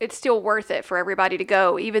still worth it for everybody to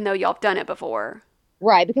go, even though y'all have done it before.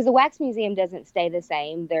 Right, because the wax museum doesn't stay the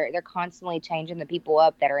same. They're constantly changing the people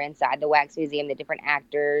up that are inside the wax museum, the different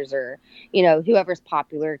actors, or whoever's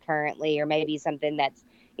popular currently, or maybe something that's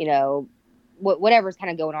whatever's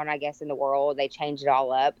kind of going on, I guess, in the world. They change it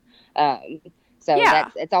all up. So Yeah.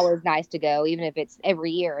 it's always nice to go, even if it's every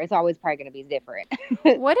year. It's always probably going to be different.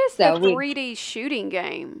 What is So the 3D shooting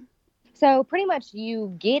game? So pretty much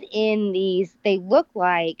you get in these. They look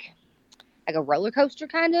like a roller coaster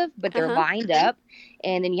kind of, but they're lined up,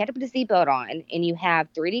 and then you have to put a seatbelt on, and you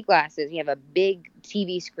have 3D glasses. You have a big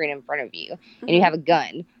TV screen in front of you, and you have a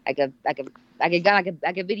gun, like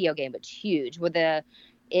a video game, but huge.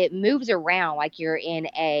 It moves around like you're in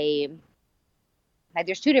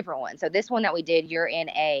there's two different ones. So this one that we did, you're in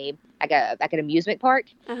an amusement park,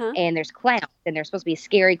 and there's clowns, and they're supposed to be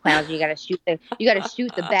scary clowns, and you got to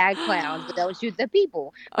shoot the bad clowns, but don't shoot the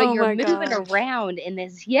people. But you're moving around in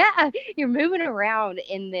this, you're moving around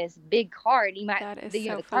in this big cart. You might,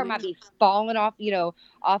 the cart might be falling off,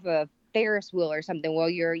 off a Ferris wheel or something. Well,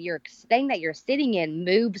 your thing that you're sitting in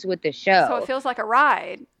moves with the show, so it feels like a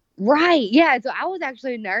ride. Right. Yeah. So I was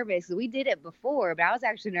actually nervous. We did it before, but I was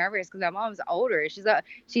actually nervous because my mom's older.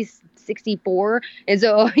 She's 64. And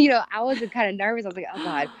so, I was kind of nervous. I was like, oh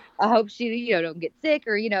God, I hope she, don't get sick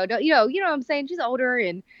or, don't, what I'm saying? She's older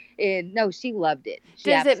and no, she loved it.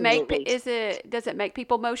 Does it make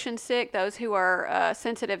people motion sick? Those who are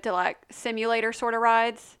sensitive to like simulator sort of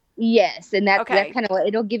rides? Yes, and that's kind of what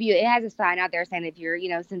it'll give you. It has a sign out there saying if you're,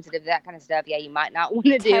 sensitive to that kind of stuff, you might not want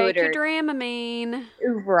to do it. Take your Dramamine.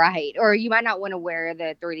 Right, or you might not want to wear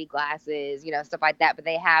the 3D glasses, stuff like that. But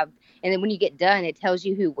they have, and then when you get done, it tells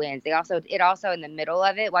you who wins. It also in the middle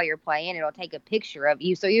of it while you're playing, it'll take a picture of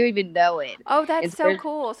you, so you even know it. Oh, that's so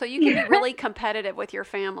cool. So you can be really competitive with your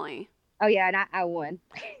family. Oh yeah, and I won.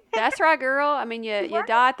 That's right, girl. I mean, you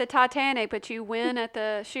die at the Titanic, but you win at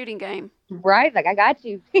the shooting game. Right, like I got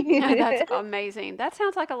you. That's amazing. That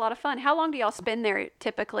sounds like a lot of fun. How long do y'all spend there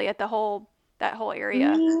typically at that whole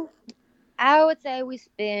area? I would say we're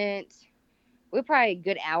probably a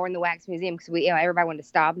good hour in the wax museum because everybody wanted to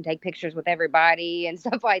stop and take pictures with everybody and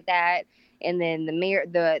stuff like that. And then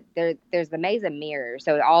there's the maze of mirrors.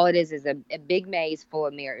 So all it is a big maze full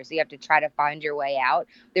of mirrors. So you have to try to find your way out.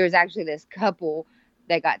 There was actually this couple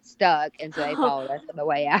that got stuck, and so they followed us on the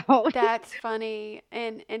way out. That's funny.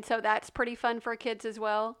 And so that's pretty fun for kids as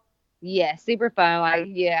well. Yeah, super fun. Like,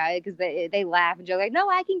 yeah, because they laugh and joke like, no,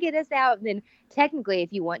 I can get us out. And then technically,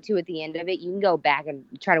 if you want to, at the end of it, you can go back and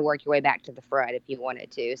try to work your way back to the front if you wanted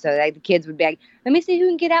to. So like the kids would be like, let me see who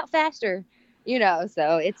can get out faster. So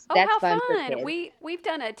that's fun for kids. We've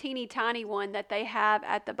done a teeny tiny one that they have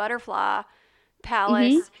at the Butterfly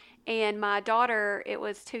Palace, and my daughter, it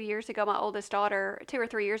was 2 years ago, my oldest daughter, 2 or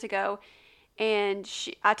 3 years ago, and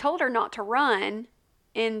I told her not to run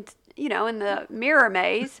in the mirror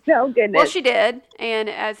maze. Oh goodness. Well, she did, and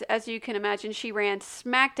as you can imagine, she ran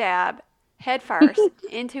smack dab headfirst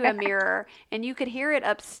into a mirror, and you could hear it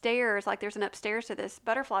upstairs. Like there's an upstairs to this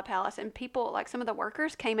Butterfly Palace, and people, like some of the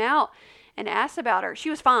workers, came out and asked about her. She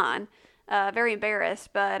was fine, very embarrassed,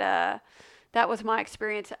 but that was my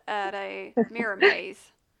experience at a mirror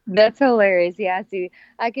maze. That's hilarious. Yeah, see,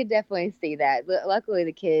 I could definitely see that. Luckily,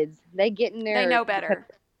 the kids, they get in there. They know better.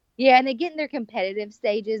 Yeah, and they get in their competitive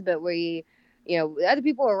stages, but other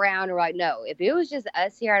people around are like, no, if it was just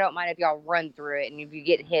us here, I don't mind if y'all run through it. And if you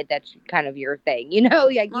get hit, that's kind of your thing.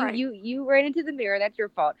 Like right. you ran into the mirror, that's your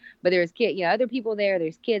fault. But there's other people there,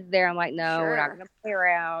 there's kids there. I'm like, no, We're not going to play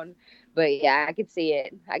around. But yeah, I could see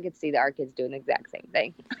it. I could see our kids doing the exact same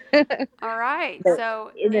thing. All right. But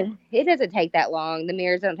so it doesn't take that long. The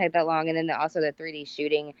mirrors don't take that long. And then also the 3D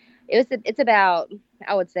shooting, it's about,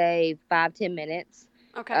 I would say, 5-10 minutes.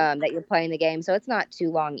 Okay. That you're playing the game, so it's not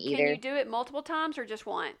too long either. Can you do it multiple times or just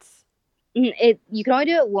once? You can only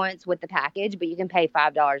do it once with the package, but you can pay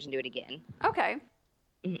 $5 and do it again. Okay.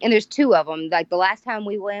 And there's 2 of them. Like the last time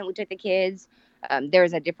we went, we took the kids. There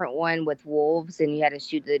was a different one with wolves, and you had to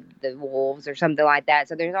shoot the wolves or something like that.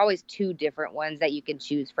 So there's always two different ones that you can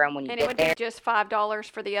choose from when you And it get would be there. just $5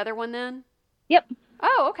 for the other one then? Yep.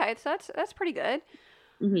 Oh, okay. So that's pretty good.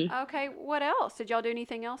 Hmm. Okay, what else? Did y'all do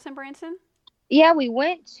anything else in Branson? Yeah, we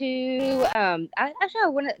went to actually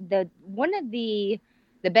one of the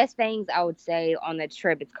best things I would say on the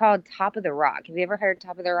trip. It's called Top of the Rock. Have you ever heard of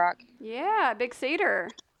Top of the Rock? Yeah, Big Cedar.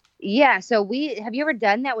 Yeah. So we have you ever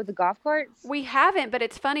done that with the golf carts? We haven't, but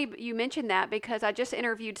it's funny you mentioned that because I just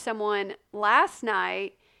interviewed someone last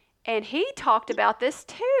night and he talked about this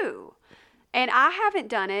too. And I haven't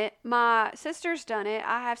done it. My sister's done it.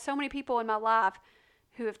 I have so many people in my life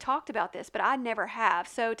who have talked about this, but I never have.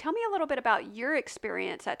 So tell me a little bit about your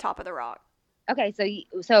experience at Top of the Rock. Okay,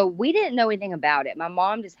 so we didn't know anything about it. My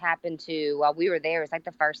mom just happened to while we were there. It's like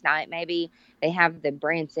the first night maybe they have the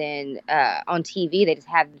Branson on TV. They just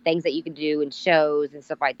have the things that you can do and shows and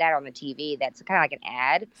stuff like that on the TV. That's kind of like an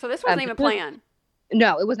ad. So this wasn't So even she was planned.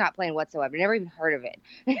 No, it was not planned whatsoever. Never even heard of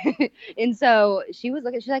it. And so she was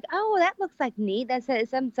looking. She's like, "Oh, that looks like neat. That says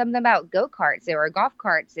something about go karts or golf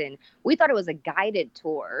carts." And we thought it was a guided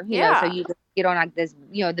tour. So Yeah. you could get on like this,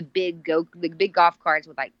 the big golf carts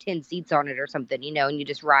with like 10 seats on it or something, and you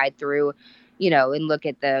just ride through, and look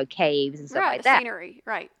at the caves and stuff Right, like the that. scenery.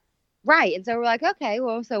 Right. Right. And so we're like, okay,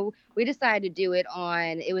 well, so we decided to do it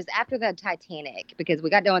was after the Titanic because we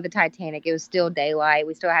got done with the Titanic. It was still daylight.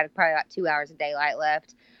 We still had probably about 2 hours of daylight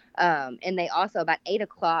left. And they also, about 8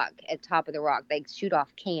 o'clock at Top of the Rock, they shoot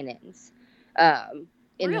off cannons. And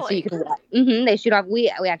so you Really? can, they shoot off. We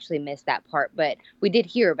actually missed that part, but we did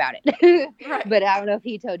hear about it. Right. But I don't know if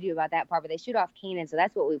he told you about that part, but they shoot off cannons. So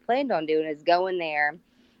that's what we planned on doing is going there.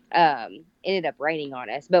 Ended up raining on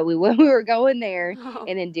us, but we we were going there Oh,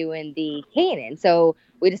 and then doing the cannon. So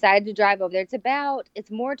we decided to drive over there. It's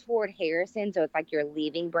more toward Harrison, so it's like you're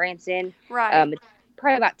leaving Branson. right. It's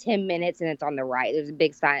probably about 10 minutes, and it's on the right. There's a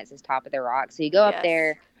big sign that says Top of the Rock. So you go up Yes.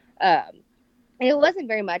 there. And it wasn't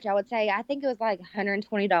very much, I would say. I think it was like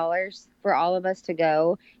 $120 for all of us to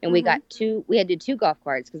go, and we Mm-hmm. got two. We had to do two golf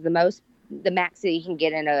carts because the max that you can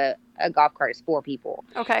get in a golf cart is four people.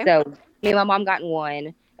 Okay. So me and my mom got in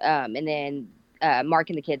one, and then Mark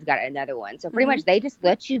and the kids got another one. So pretty Mm-hmm. much they just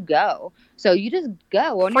let you go. So you just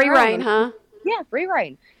go on Free your reign, own. huh? Yeah, free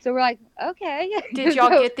reign. So we're like, okay. Did y'all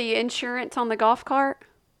So, get the insurance on the golf cart?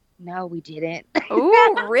 no, we didn't. Ooh,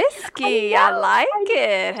 I risky. I know. like I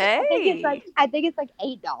it. Hey. I think it's like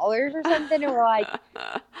 $8 or something, and we're like,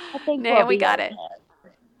 I think Nah, we'll we be got okay.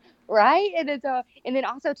 it. Right? And then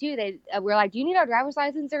also too, they we're like, do you need our driver's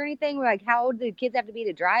license or anything? We're like, how old do the kids have to be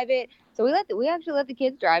to drive it? So we actually let the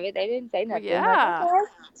kids drive it. They didn't say Well, nothing. We're like, yeah.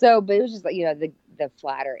 okay. So, but it was just like the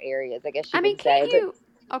flatter areas, I guess you I mean, could say. can't But you?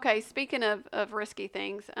 Okay, speaking of risky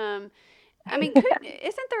things, I mean,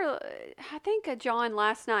 isn't there? I think John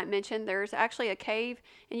last night mentioned there's actually a cave,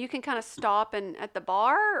 and you can kind of stop and at the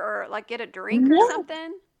bar or like get a drink or yeah,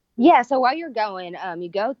 something. yeah. So while you're going, you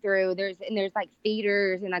go through. There's like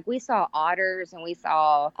feeders, and like we saw otters and we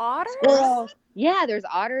saw Otters? squirrels. Yeah, there's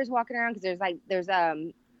otters walking around because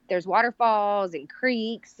there's waterfalls and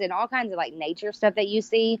creeks and all kinds of like nature stuff that you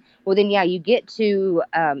see. Well, then yeah, you get to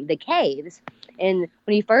the caves, and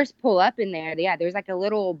when you first pull up in there, yeah, there's like a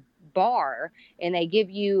little bar, and they give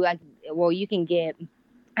you like, well, you can get,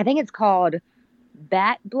 I think it's called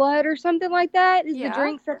bat blood or something like that is the Yeah.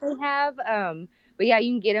 drinks that they have. But yeah,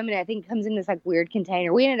 you can get them, and I think it comes in this like weird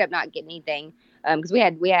container. We ended up not getting anything because we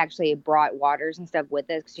had actually brought waters and stuff with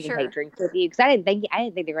us because you can take Sure. drinks with you. Because I didn't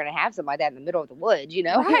think they were gonna have something like that in the middle of the woods.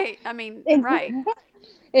 Right. I mean, And, right.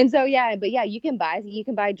 and so yeah, but yeah, you can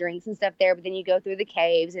buy drinks and stuff there. But then you go through the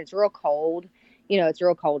caves, and it's real cold. It's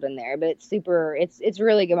real cold in there, but it's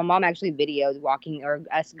really good. My mom actually videoed walking or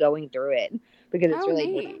us going through it because it's Oh, really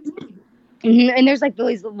good. neat. And there's like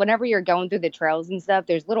these, whenever you're going through the trails and stuff,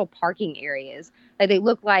 there's little parking areas. Like they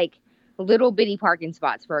look like little bitty parking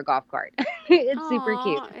spots for a golf cart. It's super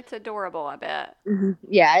cute. Aw, it's adorable, I bet.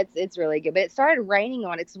 Yeah, it's really good. But it started raining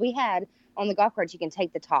on it because we had on the golf carts you can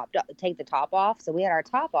take the top off. So we had our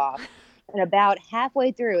top off, and about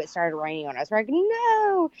halfway through it started raining on us. We're like,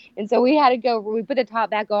 no, and so we had to go. We put the top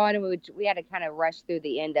back on, and we had to kind of rush through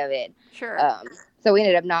the end of it. Sure. So we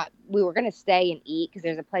ended up not. We were gonna stay and eat because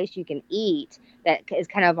there's a place you can eat that is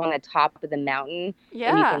kind of on the top of the mountain,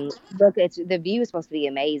 and you Yeah. can look. The view is supposed to be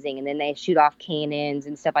amazing, and then they shoot off cannons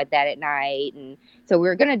and stuff like that at night. And so we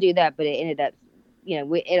were gonna do that, but it ended up,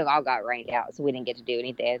 it all got rained out, so we didn't get to do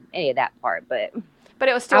any of that part. But But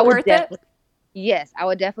it was I still would worth it? definitely, yes, I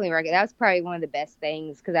would definitely recommend. That was probably one of the best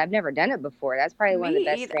things because I've never done it before. That's probably one of the Me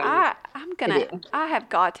best either. things I'm to gonna. do. I have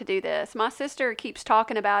got to do this. My sister keeps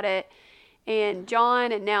talking about it, and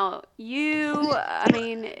John, and now you. I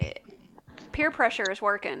mean, peer pressure is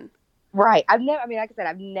working. Right. I've never. I mean, like I said,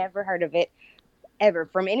 I've never heard of it ever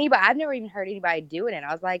from anybody. I've never even heard anybody doing it.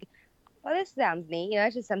 I was like, well, this sounds neat.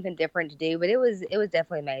 It's just something different to do. But it was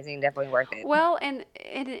definitely amazing, definitely worth it. Well, and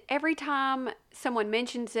every time someone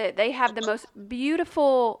mentions it, they have the most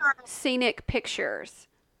beautiful scenic pictures.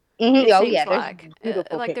 It Oh seems yeah, there's like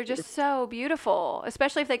beautiful like they're pictures. just so beautiful,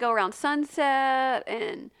 especially if they go around sunset.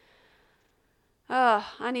 And oh,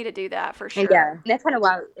 I need to do that for And yeah, sure. and that's kind of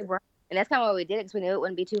why. And that's kind of why we did it because we knew it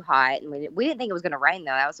wouldn't be too hot, and we didn't think it was going to rain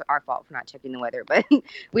though. That was our fault for not checking the weather, but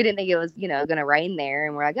we didn't think it was going to rain there.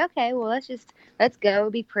 And we're like, okay, well let's go, it'll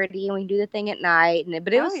be pretty, and we can do the thing at night. And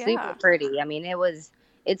but it Oh was super yeah, pretty. I mean,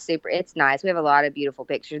 it's nice. We have a lot of beautiful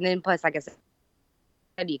pictures, and then plus, like I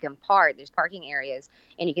said, you can park. There's parking areas,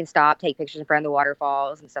 and you can stop, take pictures in front of the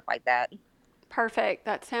waterfalls and stuff like that. perfect.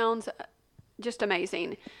 That sounds just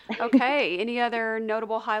amazing. Okay, any other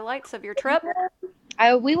notable highlights of your trip?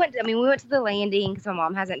 We went. I mean, we went to the landing because my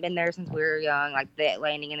mom hasn't been there since we were young. Like the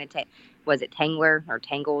landing in was it Tangler or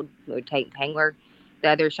Tangled or Tangler, the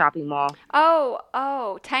other shopping mall. Oh,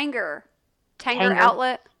 Tanger Tanger.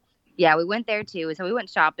 Outlet. Yeah, we went there too. So we went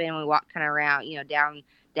shopping. And we walked kind of around,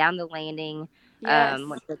 down the landing. Yes.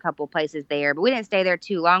 Went to a couple places there, but we didn't stay there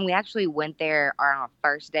too long. We actually went there on our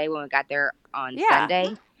first day when we got there on Yeah.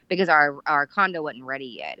 Sunday because our condo wasn't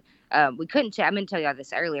ready yet. We couldn't check. I meant to tell you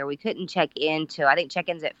this earlier. We couldn't check in till I think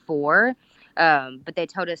check-in's at 4. But they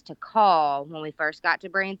told us to call when we first got to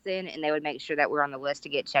Branson, and they would make sure that we're on the list to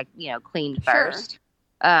get checked, cleaned Sure. first.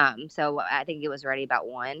 So I think it was ready about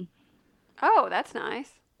 1. Oh, that's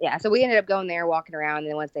nice. Yeah, so we ended up going there, walking around, and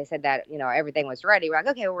then once they said that, everything was ready, we're like,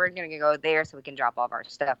 okay, well, we're gonna go there so we can drop all of our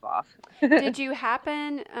stuff off. Did you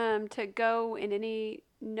happen to go in any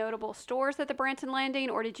notable stores at the Branson Landing,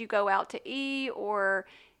 or did you go out to eat, or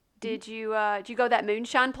did you go to that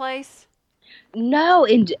moonshine place? No,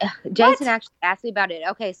 and Jason What? actually asked me about it.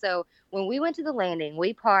 Okay, so when we went to the landing,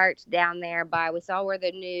 we parked down there we saw where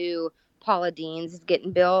the new Paula Dean's is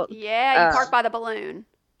getting built. Yeah, you Uh, parked by the balloon.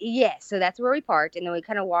 yes, so that's where we parked, and then we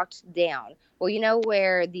kind of walked down. Well, you know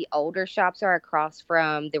where the older shops are across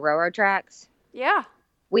from the railroad tracks? Yeah.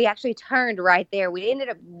 We actually turned right there. We ended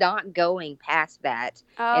up not going past that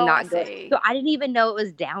and Oh, I not going. see. So I didn't even know it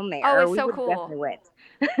was down Oh, there. Or it's we so would have cool. definitely went.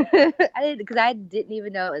 I didn't because I didn't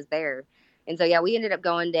even know it was there. And so yeah, we ended up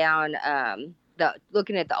going down the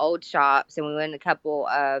looking at the old shops, and we went in a couple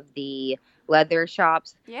of the leather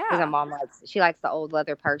shops because my Yeah. mom likes the old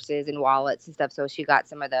leather purses and wallets and stuff. So she got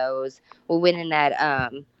some of those. We went in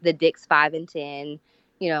that the Dick's 5 and 10.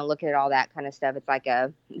 Looking at all that kind of stuff. It's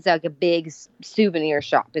like a big souvenir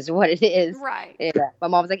shop, is what it is. Right. And my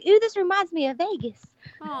mom was like, "Ooh, this reminds me of Vegas."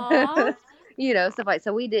 Aw. Stuff like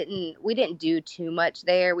so. We didn't do too much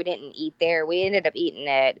there. We didn't eat there. We ended up eating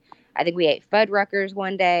at. I think we ate Fuddruckers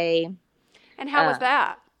one day. And how was Uh,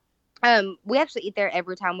 that? we actually eat there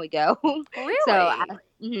every time we go. So Really? I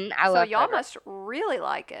So love y'all Fuddruckers. must really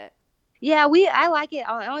like it. Yeah, I like it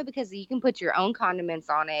only because you can put your own condiments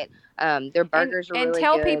on it. Their And burgers are and really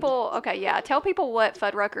tell good. people, okay, yeah, tell people what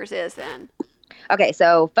Fuddruckers is then. Okay,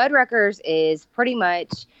 so Fuddruckers is pretty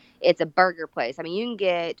much it's a burger place. I mean, you can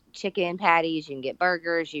get chicken patties, you can get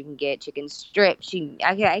burgers, you can get chicken strips.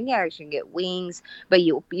 I can actually get wings, but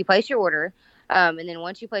you place your order, and then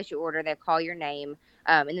once you place your order, they call your name,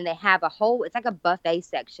 and then they have it's like a buffet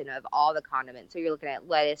section of all the condiments. So you're looking at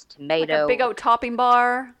lettuce, Like a big tomato. old topping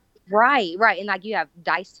bar. Right, and like you have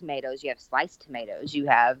diced tomatoes, you have sliced tomatoes, you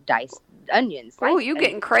have diced onions, Oh, sliced you onions.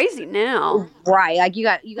 getting crazy now. Right, like you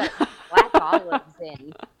got black olives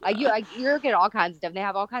and you're looking at all kinds of stuff. They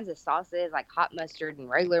have all kinds of sauces like hot mustard and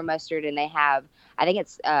regular mustard, and they have I think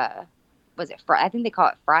it's was it fry? I think they call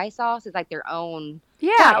it fry sauce. It's like their own. It's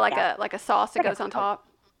Yeah, kind of like a sauce that like goes on a top.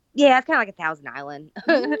 yeah, it's kind of like a Thousand Island.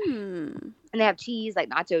 Mmm. And they have cheese like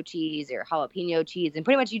nacho cheese or jalapeno cheese, and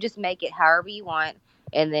pretty much you just make it however you want.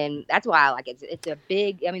 And then that's why I like it. It's a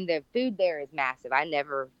big. I mean, the food there is massive. I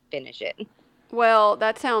never finish it. Well,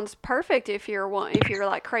 that sounds perfect if you're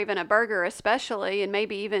like craving a burger, especially, and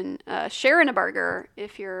maybe even sharing a burger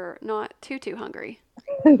if you're not too hungry.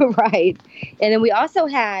 Right. And then we also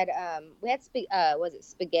had was it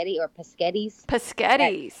spaghetti or paschettis?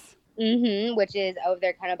 Paschettis. Which is over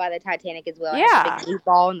there kind of by the Titanic as well. It has Yeah. a big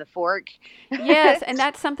meatball and the fork. Yes, and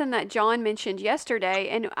that's something that John mentioned yesterday,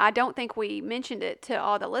 and I don't think we mentioned it to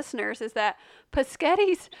all the listeners, is that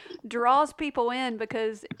Paschetti's draws people in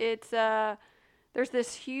because there's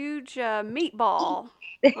this huge meatball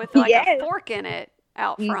with like a Yes. fork in it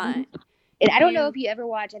out hmm front. And I don't know You, if you ever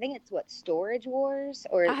watch. I think it's Storage Wars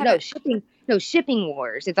or I haven't. Shipping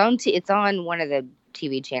Wars. It's on one of the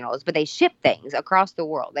TV channels, but they ship things across the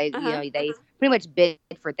world. They, Uh-huh. they pretty much bid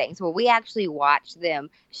for things. Well, we actually watched them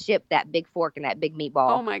ship that big fork and that big Oh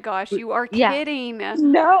meatball. my gosh, you are Yeah. kidding.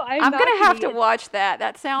 No, I'm I'm not gonna have kidding. to watch that.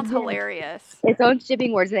 That sounds Yes. hilarious. It's on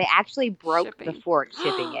Shipping Wars. They actually broke the Shipping. fork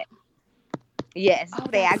shipping it. Yes, Oh,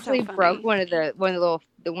 they that's so actually broke funny. one of the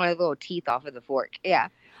little teeth off of the fork. Yeah.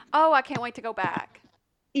 Oh, I can't wait to go back.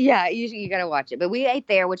 Yeah, you gotta watch it. But we ate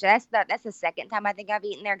there, which that's the second time I think I've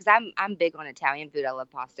eaten there because I'm big on Italian food. I love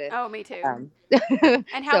pasta. Oh, me too. Um,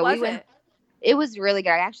 And how so we was went. it? It was really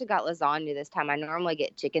good. I actually got lasagna this time. I normally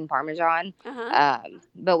get chicken parmesan, Uh-huh.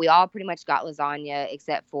 but we all pretty much got lasagna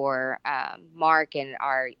except for Mark and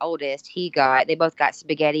our oldest. They both got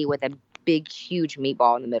spaghetti with a big, huge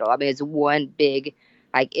meatball in the middle. I mean, it's one big,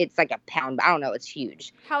 like it's like a pound. I don't know. It's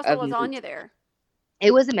huge How's the of meat. lasagna there?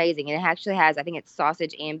 It was amazing, and it actually has, I think it's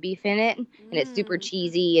sausage and beef in it, and it's super Mm.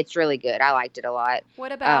 cheesy. It's really good. I liked it a lot.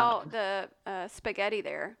 What Um, about the spaghetti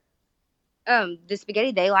there? the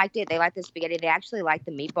spaghetti, they liked it. They liked the spaghetti. They actually liked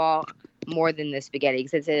the meatball more than the spaghetti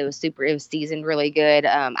because it was seasoned really good.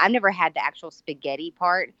 I've never had the actual spaghetti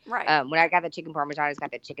part. Right. When I got the chicken parmesan, I just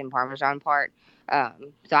got the chicken parmesan part.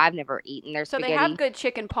 So I've never eaten their So spaghetti. they have good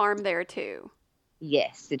chicken parm there too.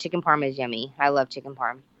 Yes, the chicken parm is yummy. I love chicken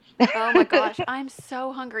parm. Oh my gosh, I'm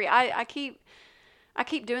so hungry. I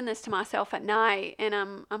keep doing this to myself at night, and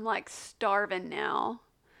I'm like starving now.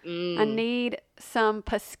 I Mm, need some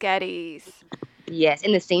paschettis. yes,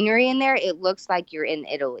 and the scenery in there, it looks like you're in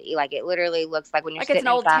Italy. Like it literally looks like when you're Like it's sitting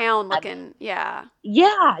an old inside. town looking. Yeah.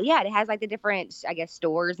 Yeah, yeah, it has like the different, I guess,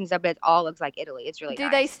 stores and stuff, but it all looks like Italy. It's really Do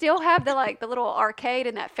they nice. still have the little arcade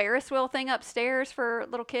and that Ferris wheel thing upstairs for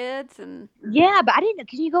little kids? And Yeah, but I didn't.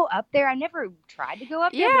 Can you go up there? I never tried to go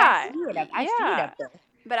up there, but I yeah, see it. I see it yeah. up there,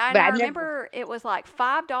 But I but know I I've never. remember it was like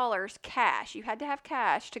 $5 cash. You had to have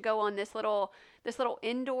cash to go on this little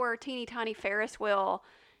indoor teeny tiny Ferris wheel.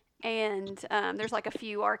 And there's like a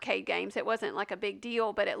few arcade games. It wasn't like a big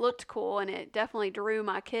deal, but it looked cool, and it definitely drew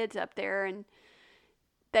my kids up there, and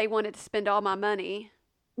they wanted to spend all my money.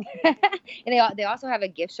 And they also have a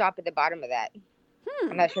gift shop at the bottom of that.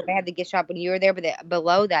 I'm Hmm. not sure if they had the gift shop when you were there, but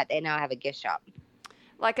below that they now have a gift shop.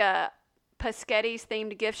 Like a Paschetti's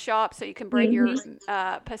themed gift shop, so you can bring Hmm. your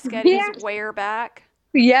Yeah, Paschetti's wear back.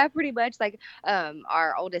 yeah, pretty much. Like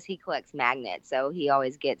our oldest, he collects magnets, so he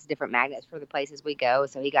always gets different magnets for the places we go.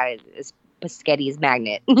 So he got a Paschetti's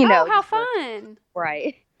magnet, Oh, how just for fun!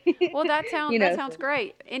 right. Well, that sounds you that know. sounds So.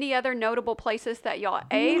 great. Any other notable places that y'all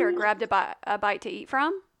ate or grabbed a bite to eat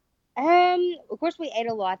from? Of course, we ate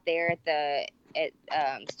a lot there at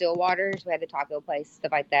Stillwater's. We had the taco place,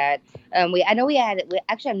 stuff like that. I know we had it.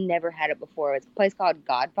 Actually, I've never had it before. It's a place called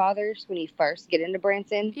Godfather's when you first get into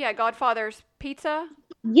Branson. Yeah, Godfather's Pizza.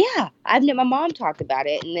 Yeah, my mom talked about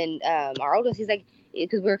it, and then our oldest, he's like,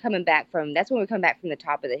 because we were coming back from that's when we were coming back from the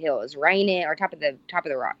top of the hill. It was raining, or top of the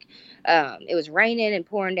rock. It was raining and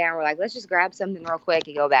pouring down. We're like, let's just grab something real quick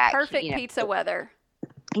and go back. Perfect pizza weather.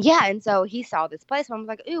 Yeah, and so he saw this place. My mom's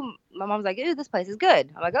like, ooh, this place is good.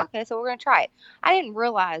 I'm like, okay, so we're gonna try it. I didn't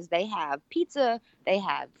realize they have pizza, they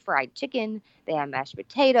have fried chicken, they have mashed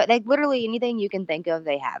potato. They literally anything you can think of,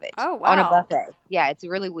 they have it Oh on a wow, buffet. Yeah, it's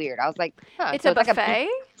really weird. I was like, huh. it's So a it's like buffet.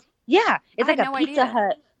 yeah, it's I like had a no Pizza idea.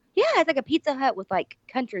 Hut. Yeah, it's like a Pizza Hut with like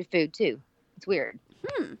country food too. It's weird.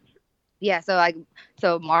 Hmm. Yeah,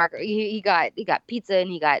 so Mark he got pizza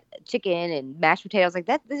and he got chicken and mashed potatoes like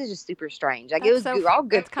that. This is just super strange. Like it was all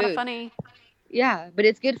good That's kind of food. funny. Yeah, but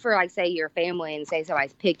it's good for like say your family and say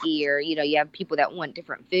somebody's picky or you have people that want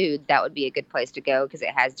different foods. That would be a good place to go because it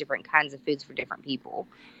has different kinds of foods for different people.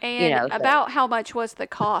 And So. about how much was the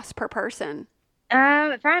cost per person?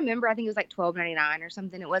 If I remember, I think it was like $12.99 or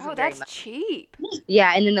something. It Oh, wasn't very that's much. cheap.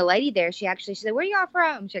 Yeah, and then the lady there, she said, "Where y'all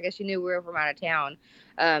from?" I guess she knew we were from out of town.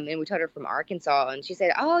 And we told her from Arkansas, and she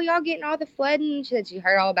said, "Oh, y'all getting all the flooding?" She said she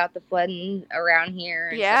heard all about the flooding around here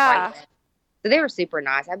and stuff Yeah. like that. So they were super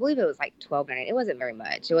nice. I believe it was like $12.99. It wasn't very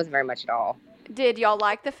much. It wasn't very much at all. Did y'all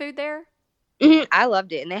like the food there? I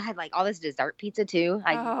loved it, and they had like all this dessert pizza too,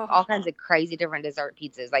 like Oh, all kinds of crazy different dessert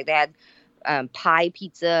pizzas. Like they had pie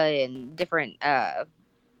pizza and different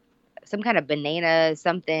some kind of banana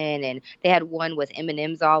something, and they had one with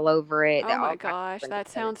M&Ms all over it. oh my All kinds of gosh, different that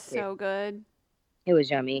desserts, sounds too. so good. It was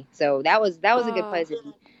yummy. So that was a good Oh, place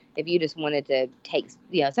if you just wanted to take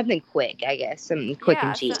something quick, I guess, something quick yeah,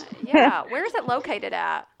 and cheap. yeah. Where is it located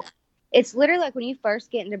at? It's literally like when you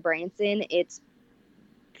first get into Branson, it's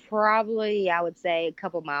probably I would say a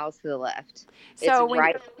couple miles to the left. It's So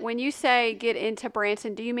right. when you say get into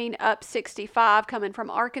Branson, do you mean up 65 coming from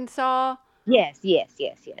Arkansas? Yes, yes,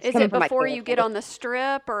 yes, yes. Is Coming it from like before you get Fairfield. on the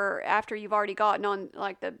strip or after you've already gotten on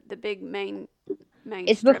like the big main? Main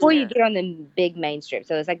It's strip before you there. get on the big main strip.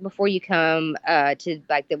 So it's like before you come to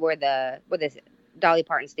like where the Dolly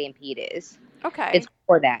Parton Stampede is. Okay. It's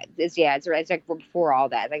before that. It's like before all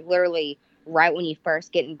that. Like literally right when you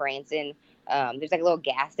first get in Branson. There's like a little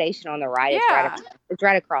gas station on the right. Yeah. It's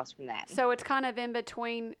right across from that. So it's kind of in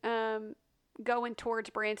between going towards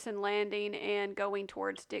Branson Landing and going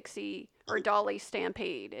towards Dixie or Dolly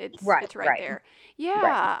Stampede. It's Right, it's right right, there. right.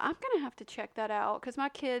 Yeah, I'm gonna have to check that out because my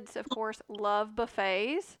kids, of course, love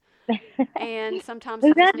buffets, and sometimes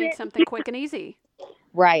they just need something quick and easy.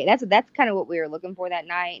 Right. That's kind of what we were looking for that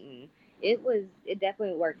night, and it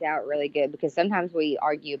definitely worked out really good because sometimes we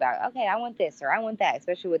argue about, okay, I want this or I want that,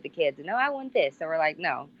 especially with the kids. And no, I want this. So we're like,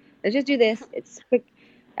 no, let's just do this. It's quick.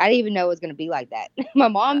 I didn't even know it was going to be like that. My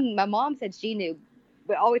mom said she knew,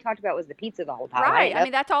 but all we talked about was the pizza the whole time. Right. I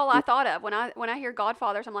mean, that's all I thought of when I hear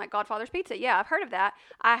Godfather's. I'm like, Godfather's Pizza. Yeah, I've heard of that.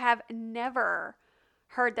 I have never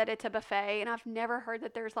heard that it's a buffet, and I've never heard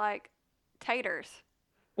that there's like taters.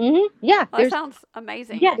 Yeah, Well, that sounds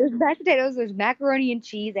amazing. there's mashed potatoes, there's macaroni and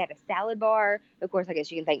cheese. They had a salad bar. Of course, I guess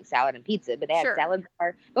you can thank salad and pizza, but they had Sure. salad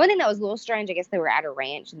bar. The only thing that was a little strange, I guess they were out of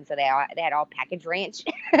ranch, and so they had all packaged ranch.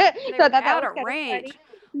 They So I were thought that out was of kind of ranch. funny.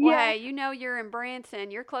 Well, Yeah. hey, you know you're in Branson.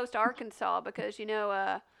 You're close to Arkansas because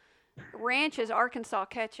ranch is Arkansas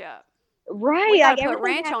ketchup. Right. We gotta like put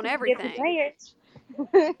everything ranch has on to get everything. the ranch. I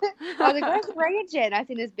was like, where's the ranch at? And I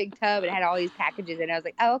seen this big tub and it had all these packages, and I was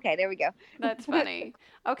like, oh, okay, there we go. That's funny.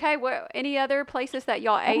 Okay, well, any other places that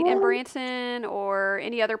y'all ate in Branson, or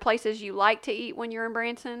any other places you like to eat when you're in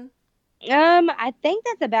Branson? I think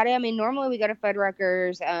that's about it. I mean, normally we go to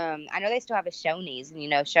Fuddruckers. I know they still have a Shoney's, and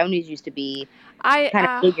Shoney's used to be kind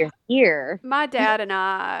of bigger here. My dad and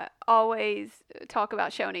I always talk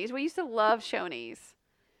about Shoney's. We used to love Shoney's.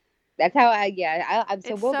 That's how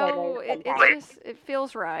we'll go there sometime. It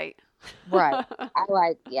feels right. Right.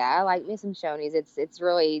 I like me some Shoney's.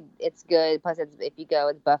 It's good. Plus, if you go,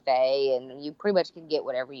 it's buffet, and you pretty much can get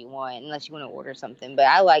whatever you want unless you want to order something. But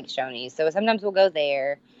I like Shoney's, so sometimes we'll go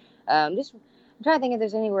there. I'm trying to think if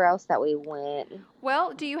there's anywhere else that we went.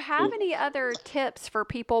 Well, do you have any other tips for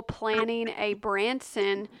people planning a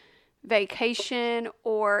Branson vacation,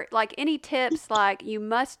 or like any tips like you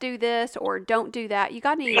must do this or don't do that? You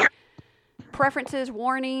got any preferences,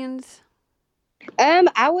 warnings?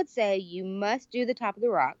 I would say you must do the Top of the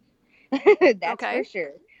Rock. That's Okay. for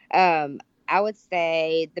sure. I would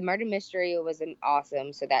say the murder mystery was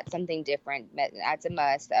awesome, so that's something different. That's a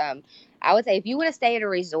must. I would say if you want to stay at a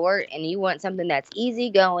resort and you want something that's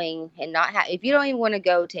easygoing and if you don't even want to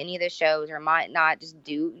go to any of the shows or might not just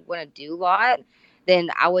want to do a lot, then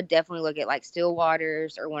I would definitely look at like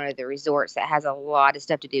Stillwater's or one of the resorts that has a lot of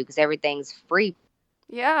stuff to do because everything's free.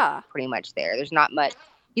 Yeah. Pretty much there. There's not much.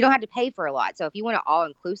 You don't have to pay for a lot. So if you want it all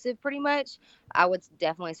inclusive, pretty much, I would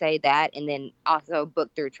definitely say that. And then also book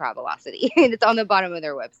through Travelocity. And it's on the bottom of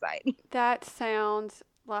their website. That sounds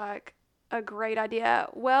like a great idea.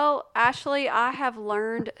 Well, Ashley, I have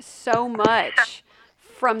learned so much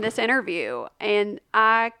from this interview, and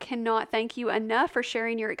I cannot thank you enough for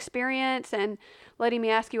sharing your experience and letting me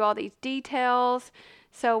ask you all these details.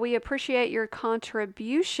 So we appreciate your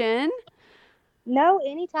contribution. No,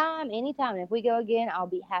 anytime. If we go again, I'll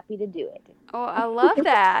be happy to do it. Oh, I love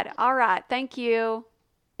that. All right. Thank you.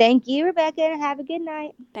 Thank you, Rebecca, and have a good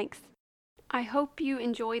night. Thanks. I hope you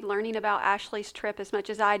enjoyed learning about Ashley's trip as much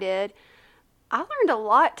as I did. I learned a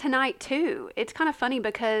lot tonight, too. It's kind of funny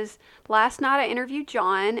because last night I interviewed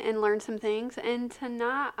John and learned some things, and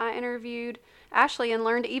tonight I interviewed Ashley and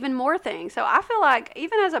learned even more things. So I feel like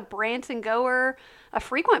even as a Branson goer, a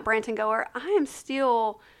frequent Branson goer, I'm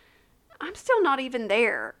still not even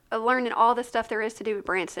there learning all the stuff there is to do with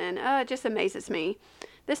Branson. It just amazes me.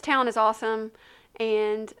 This town is awesome,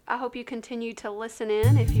 and I hope you continue to listen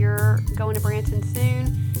in if you're going to Branson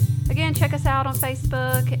soon. Again, check us out on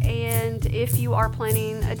Facebook, and if you are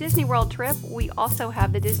planning a Disney World trip, we also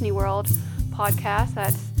have the Disney World podcast.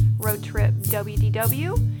 That's Road Trip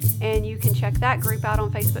WDW, and you can check that group out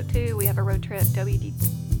on Facebook too. We have a Road Trip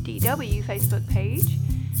WDW Facebook page.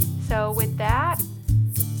 So with that,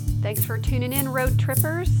 thanks for tuning in, Road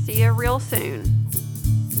Trippers. See you real soon.